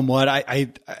sense, somewhat,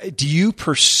 do you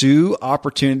pursue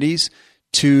opportunities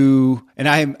to,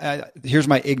 and here's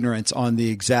my ignorance on the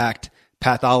exact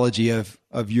pathology of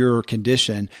your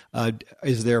condition.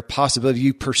 Is there a possibility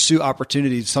you pursue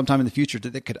opportunities sometime in the future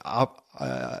that it could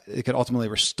ultimately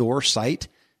restore sight?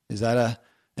 Is that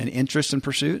an interest and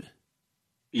pursuit?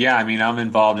 Yeah. I mean, I'm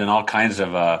involved in all kinds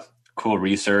of cool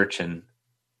research and,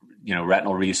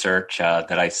 retinal research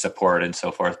that I support and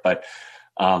so forth. But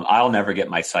I'll never get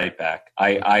my sight back.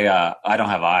 I don't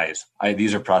have eyes.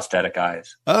 These are prosthetic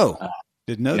eyes. Oh,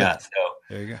 didn't know that. So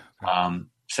there you go.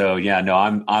 So yeah, no,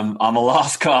 I'm a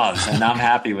lost cause, and I'm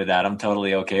happy with that. I'm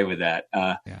totally okay with that.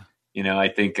 You know, I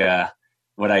think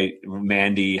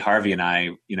Mandy Harvey and I,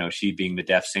 you know, she being the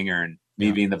deaf singer and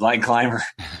me being the blind climber,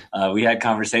 we had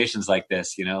conversations like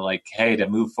this, you know, like, hey, to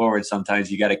move forward,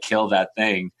 sometimes you got to kill that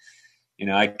thing. You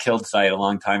know, I killed sight a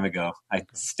long time ago. I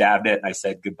stabbed it and I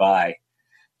said goodbye.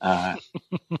 And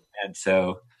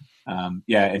so,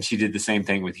 and she did the same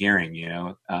thing with hearing, you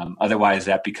know, otherwise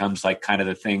that becomes like kind of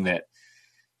the thing that,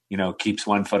 you know, keeps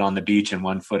one foot on the beach and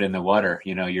one foot in the water.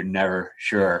 You know, you're never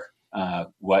sure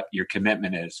what your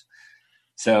commitment is.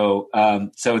 So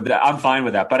I'm fine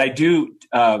with that. But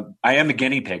I am a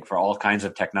guinea pig for all kinds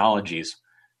of technologies.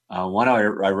 One I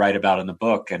write about in the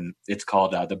book, and it's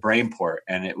called the brain port.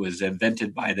 And it was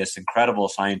invented by this incredible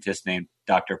scientist named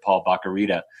Dr. Paul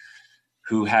Baccarita,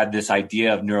 who had this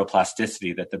idea of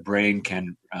neuroplasticity, that the brain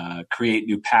can create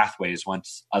new pathways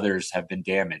once others have been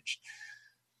damaged.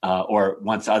 Or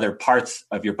once other parts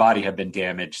of your body have been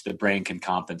damaged, the brain can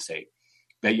compensate.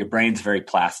 That your brain's very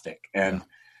plastic. And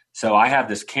so I have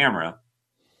this camera.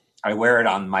 I wear it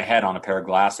on my head on a pair of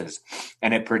glasses,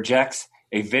 and it projects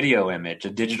a video image, a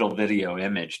digital video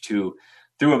image through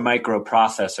a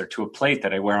microprocessor to a plate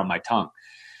that I wear on my tongue.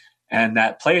 And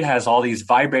that plate has all these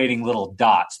vibrating little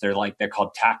dots. They're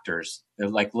called tactors. They're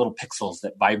like little pixels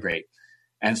that vibrate.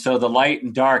 And so the light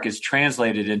and dark is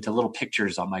translated into little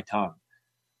pictures on my tongue.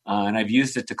 And I've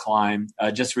used it to climb.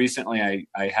 Just recently,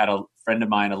 I had a friend of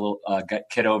mine, a little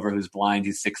kid over who's blind.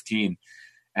 He's 16.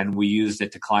 And we used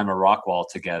it to climb a rock wall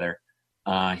together.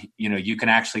 You know, you can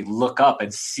actually look up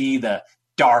and see the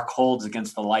dark holds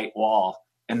against the light wall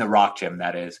in the rock gym,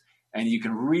 that is. And you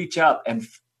can reach up and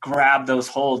grab those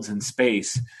holds in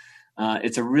space.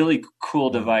 It's a really cool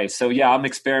device. So, yeah, I'm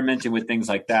experimenting with things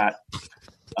like that.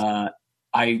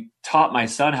 I taught my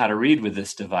son how to read with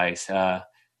this device.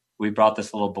 We brought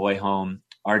this little boy home,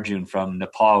 Arjun, from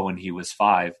Nepal when he was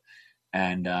 5.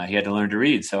 And he had to learn to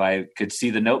read, so I could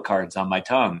see the note cards on my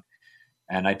tongue,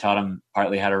 and I taught him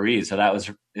partly how to read. So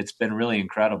it's been really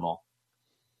incredible.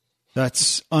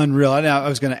 That's unreal. I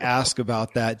was going to ask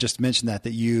about that. Just mention that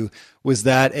was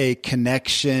that a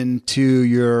connection to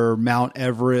your Mount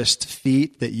Everest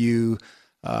feat that you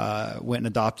went and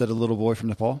adopted a little boy from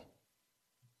Nepal?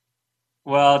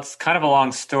 Well, it's kind of a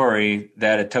long story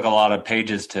that it took a lot of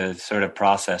pages to sort of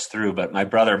process through, but my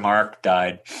brother Mark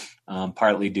died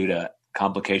partly due to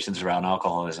complications around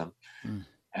alcoholism.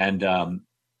 And,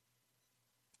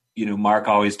 you know, Mark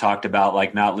always talked about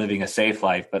like not living a safe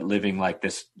life, but living like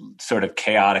this sort of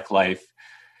chaotic life,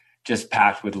 just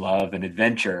packed with love and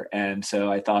adventure. And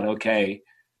so I thought, okay,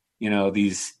 you know,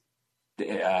 these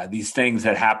things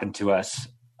that happen to us,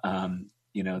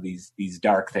 you know, these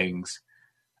dark things,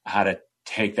 how to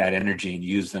take that energy and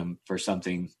use them for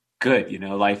something good. You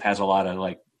know, life has a lot of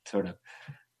like sort of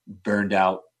burned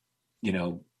out, you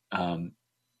know,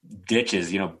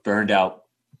 ditches, you know, burned out,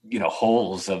 you know,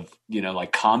 holes of, you know,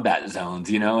 like combat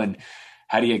zones, you know, and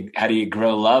how do you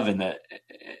grow love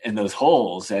in those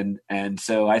holes? And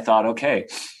so I thought, okay,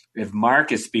 if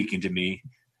Mark is speaking to me,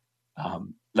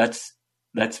 let's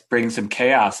bring some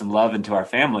chaos and love into our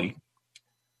family.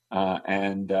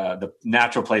 And the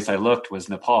natural place I looked was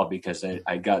Nepal, because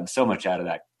I'd gotten so much out of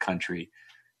that country.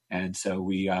 And so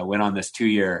we went on this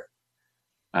 2-year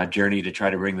journey to try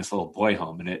to bring this little boy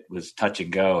home, and it was touch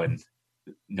and go. And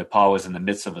Nepal was in the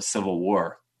midst of a civil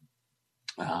war,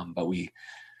 but we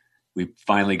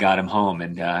finally got him home,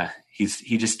 and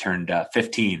he just turned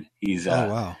 15. He's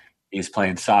he's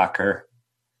playing soccer,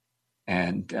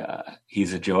 and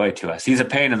he's a joy to us. He's a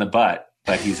pain in the butt,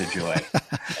 but he's a joy.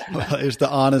 Well, there's the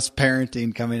honest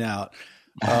parenting coming out.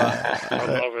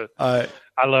 I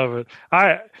love it.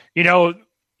 You know,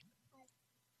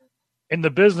 in the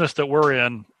business that we're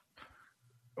in,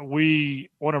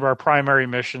 one of our primary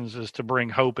missions is to bring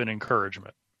hope and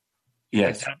encouragement.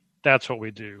 Yes. That's what we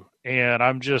do. And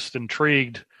I'm just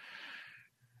intrigued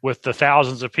with the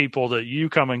thousands of people that you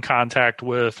come in contact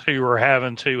with who are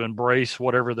having to embrace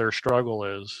whatever their struggle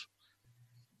is.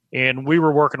 And we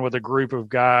were working with a group of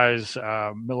guys,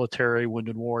 military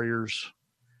wounded warriors.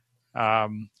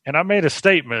 And I made a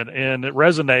statement, and it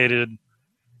resonated,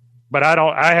 but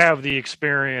I have the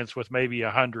experience with maybe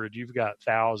 100. You've got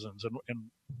thousands. And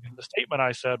the statement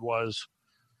I said was,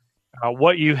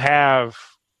 what you have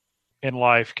in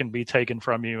life can be taken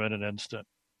from you in an instant.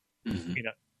 Mm-hmm. You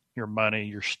know, your money,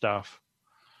 your stuff,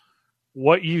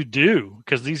 what you do,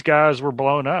 because these guys were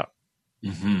blown up.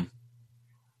 Mm-hmm.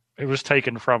 It was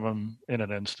taken from them in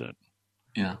an instant.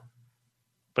 Yeah.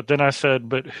 But then I said,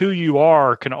 but who you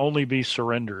are can only be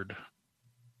surrendered.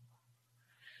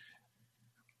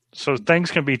 So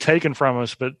things can be taken from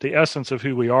us, but the essence of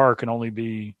who we are can only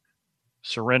be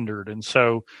surrendered. And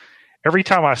so every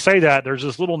time I say that, there's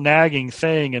this little nagging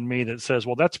thing in me that says,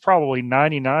 well, that's probably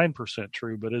 99%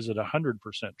 true, but is it 100%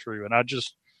 true? And I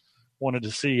just wanted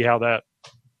to see how that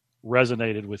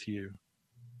resonated with you.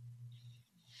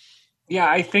 Yeah,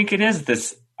 I think it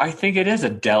is a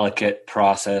delicate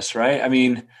process, right? I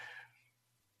mean,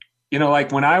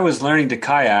 like when I was learning to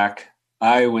kayak,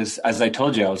 as I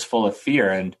told you, I was full of fear.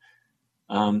 And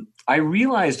I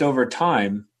realized over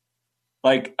time,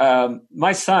 like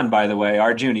my son, by the way,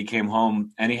 Arjun, he came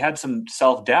home and he had some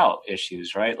self-doubt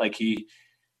issues, right? Like we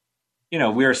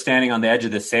were standing on the edge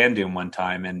of the sand dune one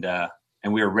time and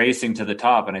we were racing to the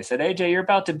top. And I said, AJ, you're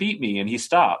about to beat me. And he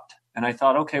stopped. And I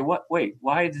thought, okay, wait,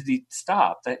 why did he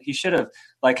stop? That he should have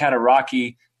like had a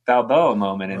Rocky Balboa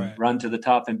moment and run to the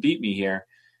top and beat me here.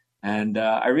 And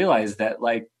I realized that,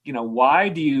 like,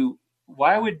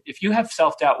 if you have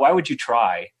self-doubt, why would you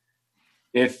try?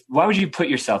 Why would you put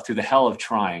yourself through the hell of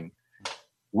trying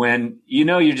when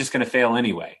you're just going to fail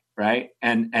anyway, right?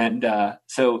 And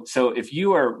so if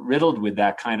you are riddled with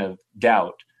that kind of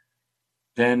doubt,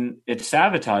 then it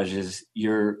sabotages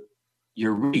your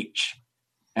reach.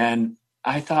 And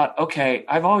I thought, okay,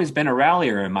 I've always been a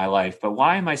rallier in my life, but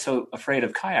why am I so afraid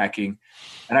of kayaking?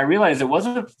 And I realized it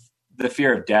wasn't the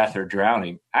fear of death or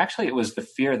drowning. Actually, it was the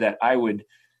fear that I wouldn't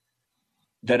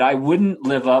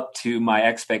live up to my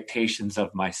expectations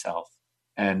of myself.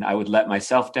 And I would let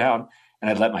myself down and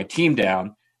I'd let my team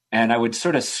down. And I would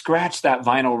sort of scratch that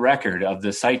vinyl record of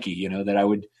the psyche, that I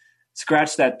would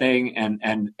scratch that thing and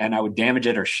I would damage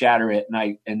it or shatter it.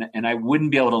 And I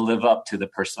wouldn't be able to live up to the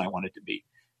person I wanted to be.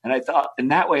 And I thought in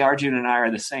that way, Arjun and I are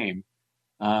the same.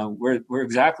 We're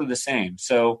exactly the same.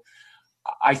 So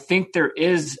I think there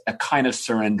is a kind of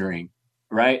surrendering,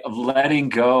 right? Of letting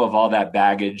go of all that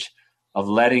baggage, of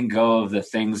letting go of the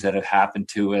things that have happened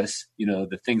to us,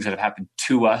 the things that have happened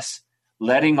to us,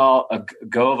 letting go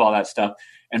of all that stuff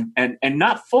and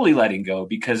not fully letting go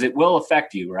because it will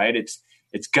affect you, right? It's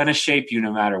going to shape you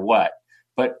no matter what,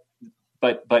 but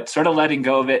sort of letting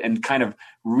go of it and kind of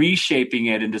reshaping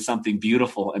it into something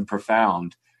beautiful and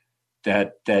profound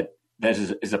that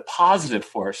is a positive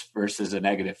force versus a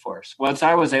negative force. Once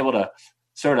I was able to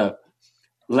sort of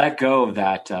let go of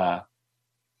that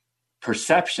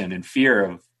perception and fear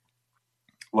of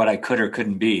what I could or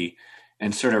couldn't be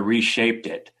and sort of reshaped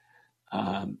it,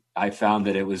 I found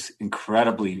that it was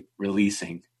incredibly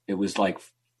releasing. It was like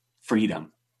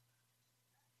freedom.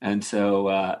 And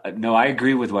so, no, I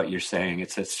agree with what you're saying.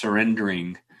 It's a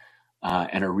surrendering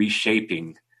and a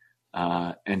reshaping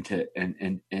into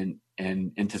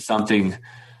something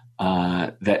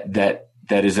that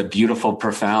is a beautiful,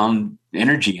 profound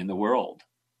energy in the world.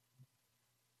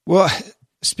 Well,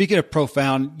 speaking of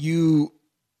profound, you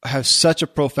have such a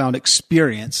profound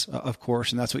experience, of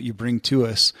course, and that's what you bring to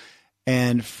us.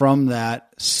 And from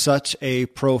that, such a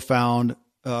profound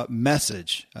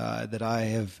message that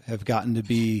I have gotten to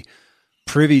be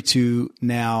privy to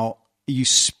now. You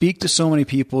speak to so many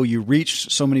people, you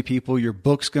reach so many people, your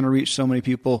book's going to reach so many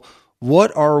people.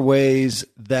 What are ways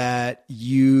that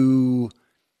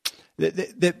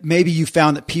that maybe you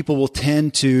found that people will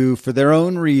tend to, for their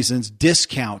own reasons,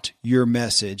 discount your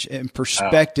message and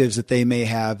perspectives that they may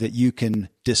have that you can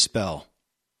dispel?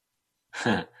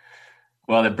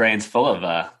 Well, the brain's full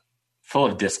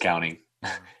of discounting.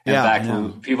 In fact,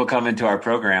 when people come into our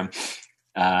program,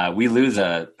 we lose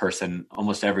a person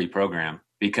almost every program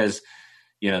because,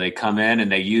 they come in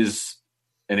and they use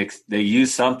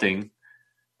something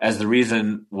as the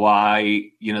reason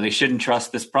why, they shouldn't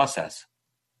trust this process,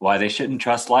 why they shouldn't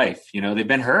trust life. They've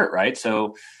been hurt, right?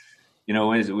 So,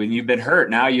 when you've been hurt,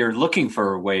 now you're looking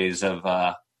for ways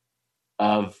of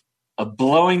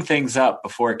blowing things up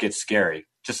before it gets scary.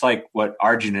 Just like what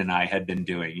Arjun and I had been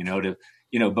doing,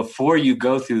 before you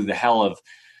go through the hell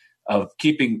of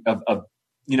keeping,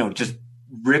 just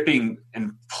ripping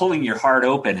and pulling your heart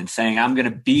open and saying, I'm going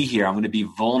to be here. I'm going to be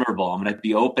vulnerable. I'm going to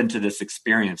be open to this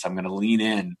experience. I'm going to lean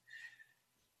in.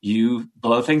 You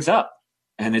blow things up,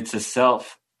 and it's a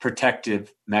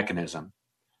self-protective mechanism.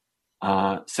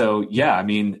 So yeah, I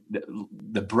mean,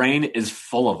 the brain is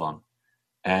full of them.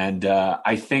 And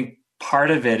I think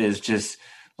part of it is just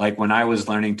like when I was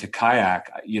learning to kayak,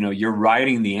 you're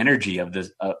riding the energy of this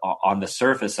on the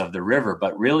surface of the river,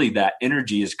 but really that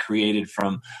energy is created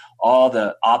from all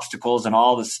the obstacles and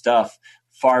all the stuff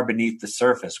far beneath the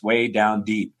surface, way down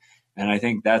deep. And I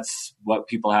think that's what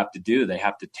people have to do. They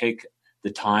have to take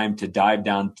the time to dive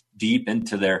down deep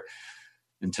into their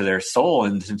soul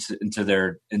and into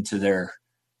their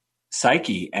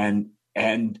psyche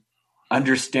and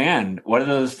understand what are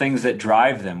those things that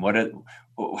drive them.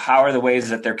 How are the ways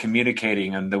that they're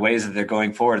communicating and the ways that they're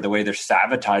going forward, the way they're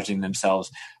sabotaging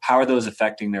themselves? How are those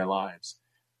affecting their lives?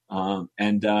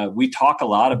 And we talk a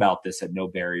lot about this at No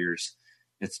Barriers.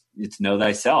 It's know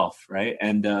thyself, right?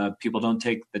 And people don't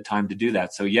take the time to do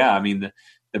that. So yeah, I mean,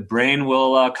 the brain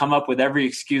will come up with every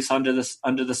excuse under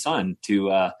the sun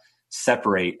to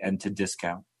separate and to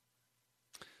discount.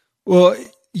 Well,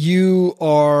 you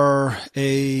are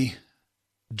a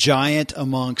giant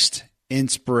amongst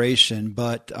inspiration,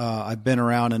 but I've been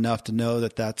around enough to know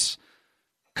that that's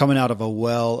coming out of a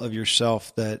well of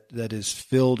yourself that is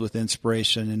filled with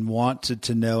inspiration, and wanted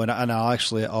to know. And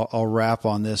I'll wrap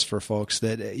on this for folks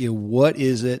that what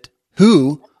is it?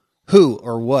 Who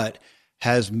or what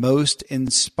has most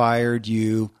inspired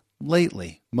you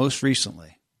lately, most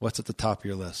recently? What's at the top of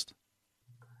your list?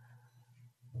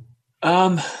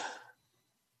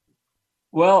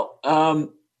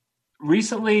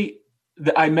 Recently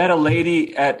I met a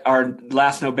lady at our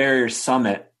last No Barriers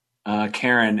Summit,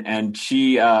 Karen, and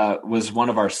she was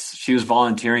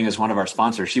volunteering as one of our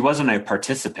sponsors. She wasn't a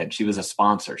participant. She was a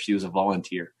sponsor. She was a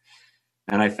volunteer.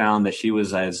 And I found that she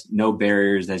was as no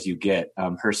barriers as you get.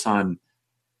 Her son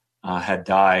had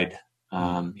died.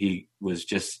 He was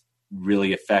just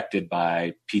really affected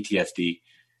by PTSD.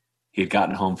 He had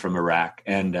gotten home from Iraq,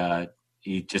 and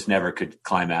he just never could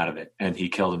climb out of it, and he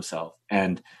killed himself.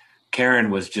 And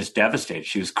Karen was just devastated.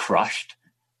 She was crushed.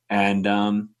 And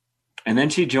then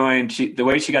she joined, the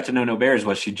way she got to know No Barriers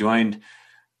was she joined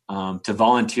to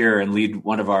volunteer and lead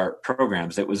one of our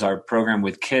programs. It was our program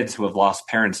with kids who have lost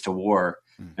parents to war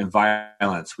and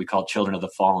violence. We call Children of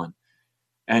the Fallen.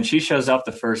 And she shows up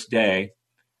the first day,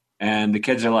 and the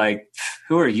kids are like,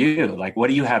 who are you? Like, what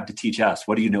do you have to teach us?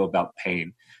 What do you know about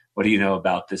pain? What do you know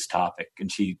about this topic? And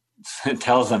she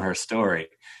tells them her story.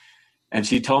 And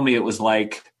she told me it was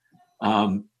like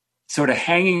sort of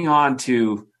hanging on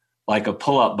to like a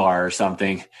pull-up bar or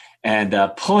something, and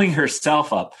pulling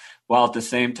herself up while at the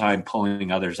same time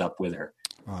pulling others up with her.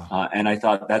 Wow. And I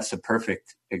thought that's a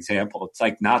perfect example. It's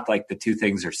like not like the two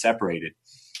things are separated.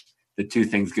 The two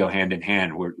things go hand in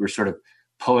hand. We're sort of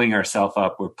pulling ourselves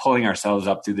up. We're pulling ourselves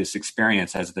up through this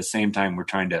experience, as at the same time we're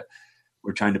trying to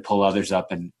pull others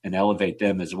up and elevate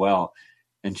them as well.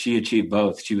 And she achieved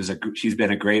both. She's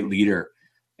been a great leader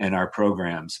in our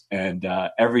programs, and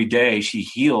every day she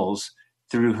heals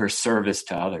through her service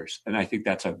to others. And I think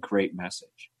that's a great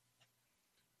message.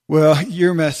 Well,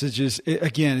 your message is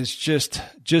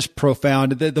just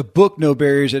profound. The book No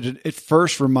Barriers, it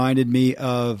first reminded me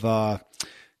of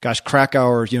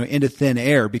Krakauer's, Into Thin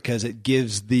Air, because it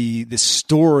gives the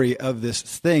story of this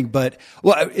thing. But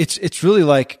it's really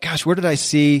like, gosh, where did I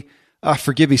see?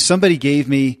 Forgive me. Somebody gave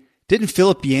me. Didn't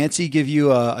Philip Yancey give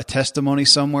you a testimony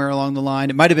somewhere along the line?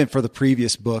 It might have been for the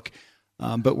previous book,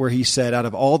 but where he said, out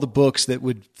of all the books that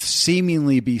would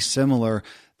seemingly be similar,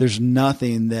 there's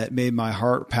nothing that made my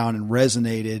heart pound and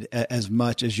resonated as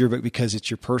much as your book, because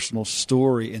it's your personal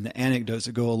story and the anecdotes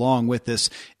that go along with this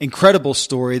incredible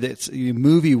story that's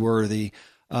movie worthy.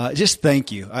 Just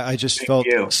thank you. I just felt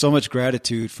so much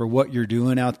gratitude for what you're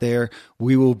doing out there.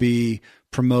 We will be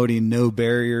promoting No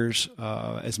Barriers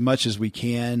as much as we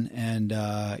can. And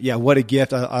what a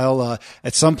gift. I'll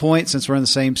at some point, since we're in the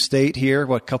same state here,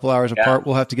 a couple hours apart,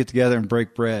 we'll have to get together and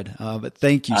break bread. But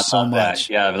thank you so much.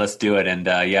 That. Yeah, let's do it. And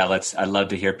I'd love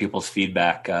to hear people's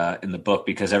feedback in the book,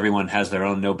 because everyone has their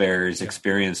own No Barriers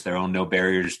experience, their own No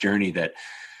Barriers journey that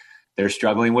they're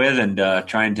struggling with, and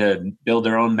trying to build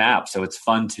their own map. So it's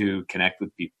fun to connect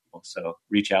with people. So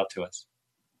reach out to us.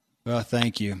 Well,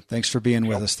 thank you. Thanks for being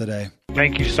with us today.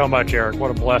 Thank you so much, Erik.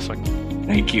 What a blessing.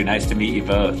 Thank you. Nice to meet you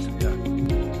both. Yeah.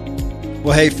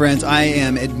 Well, hey, friends, I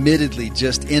am admittedly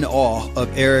just in awe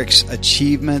of Erik's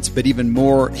achievements, but even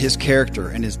more his character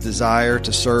and his desire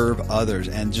to serve others,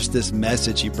 and just this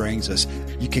message he brings us.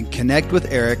 You can connect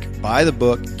with Erik, buy the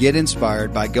book, get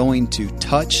inspired by going to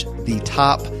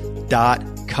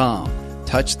touchthetop.com.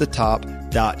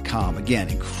 touchthetop.com. Again,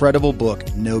 incredible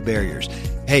book, No Barriers.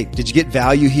 Hey, did you get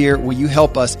value here? Will you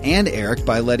help us and Erik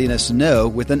by letting us know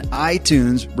with an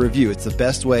iTunes review? It's the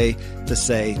best way to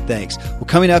say thanks. Well,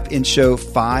 coming up in show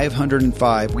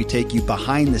 505, we take you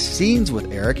behind the scenes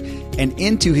with Erik and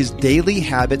into his daily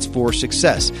habits for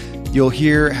success. You'll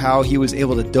hear how he was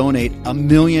able to donate $1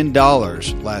 million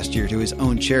last year to his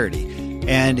own charity,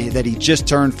 and that he just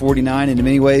turned 49 and in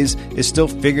many ways is still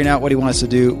figuring out what he wants to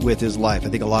do with his life. I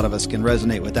think a lot of us can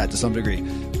resonate with that to some degree.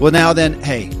 Well, now then,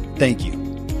 hey, thank you.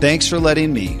 Thanks for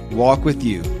letting me walk with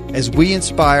you as we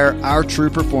inspire our true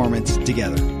performance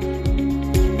together.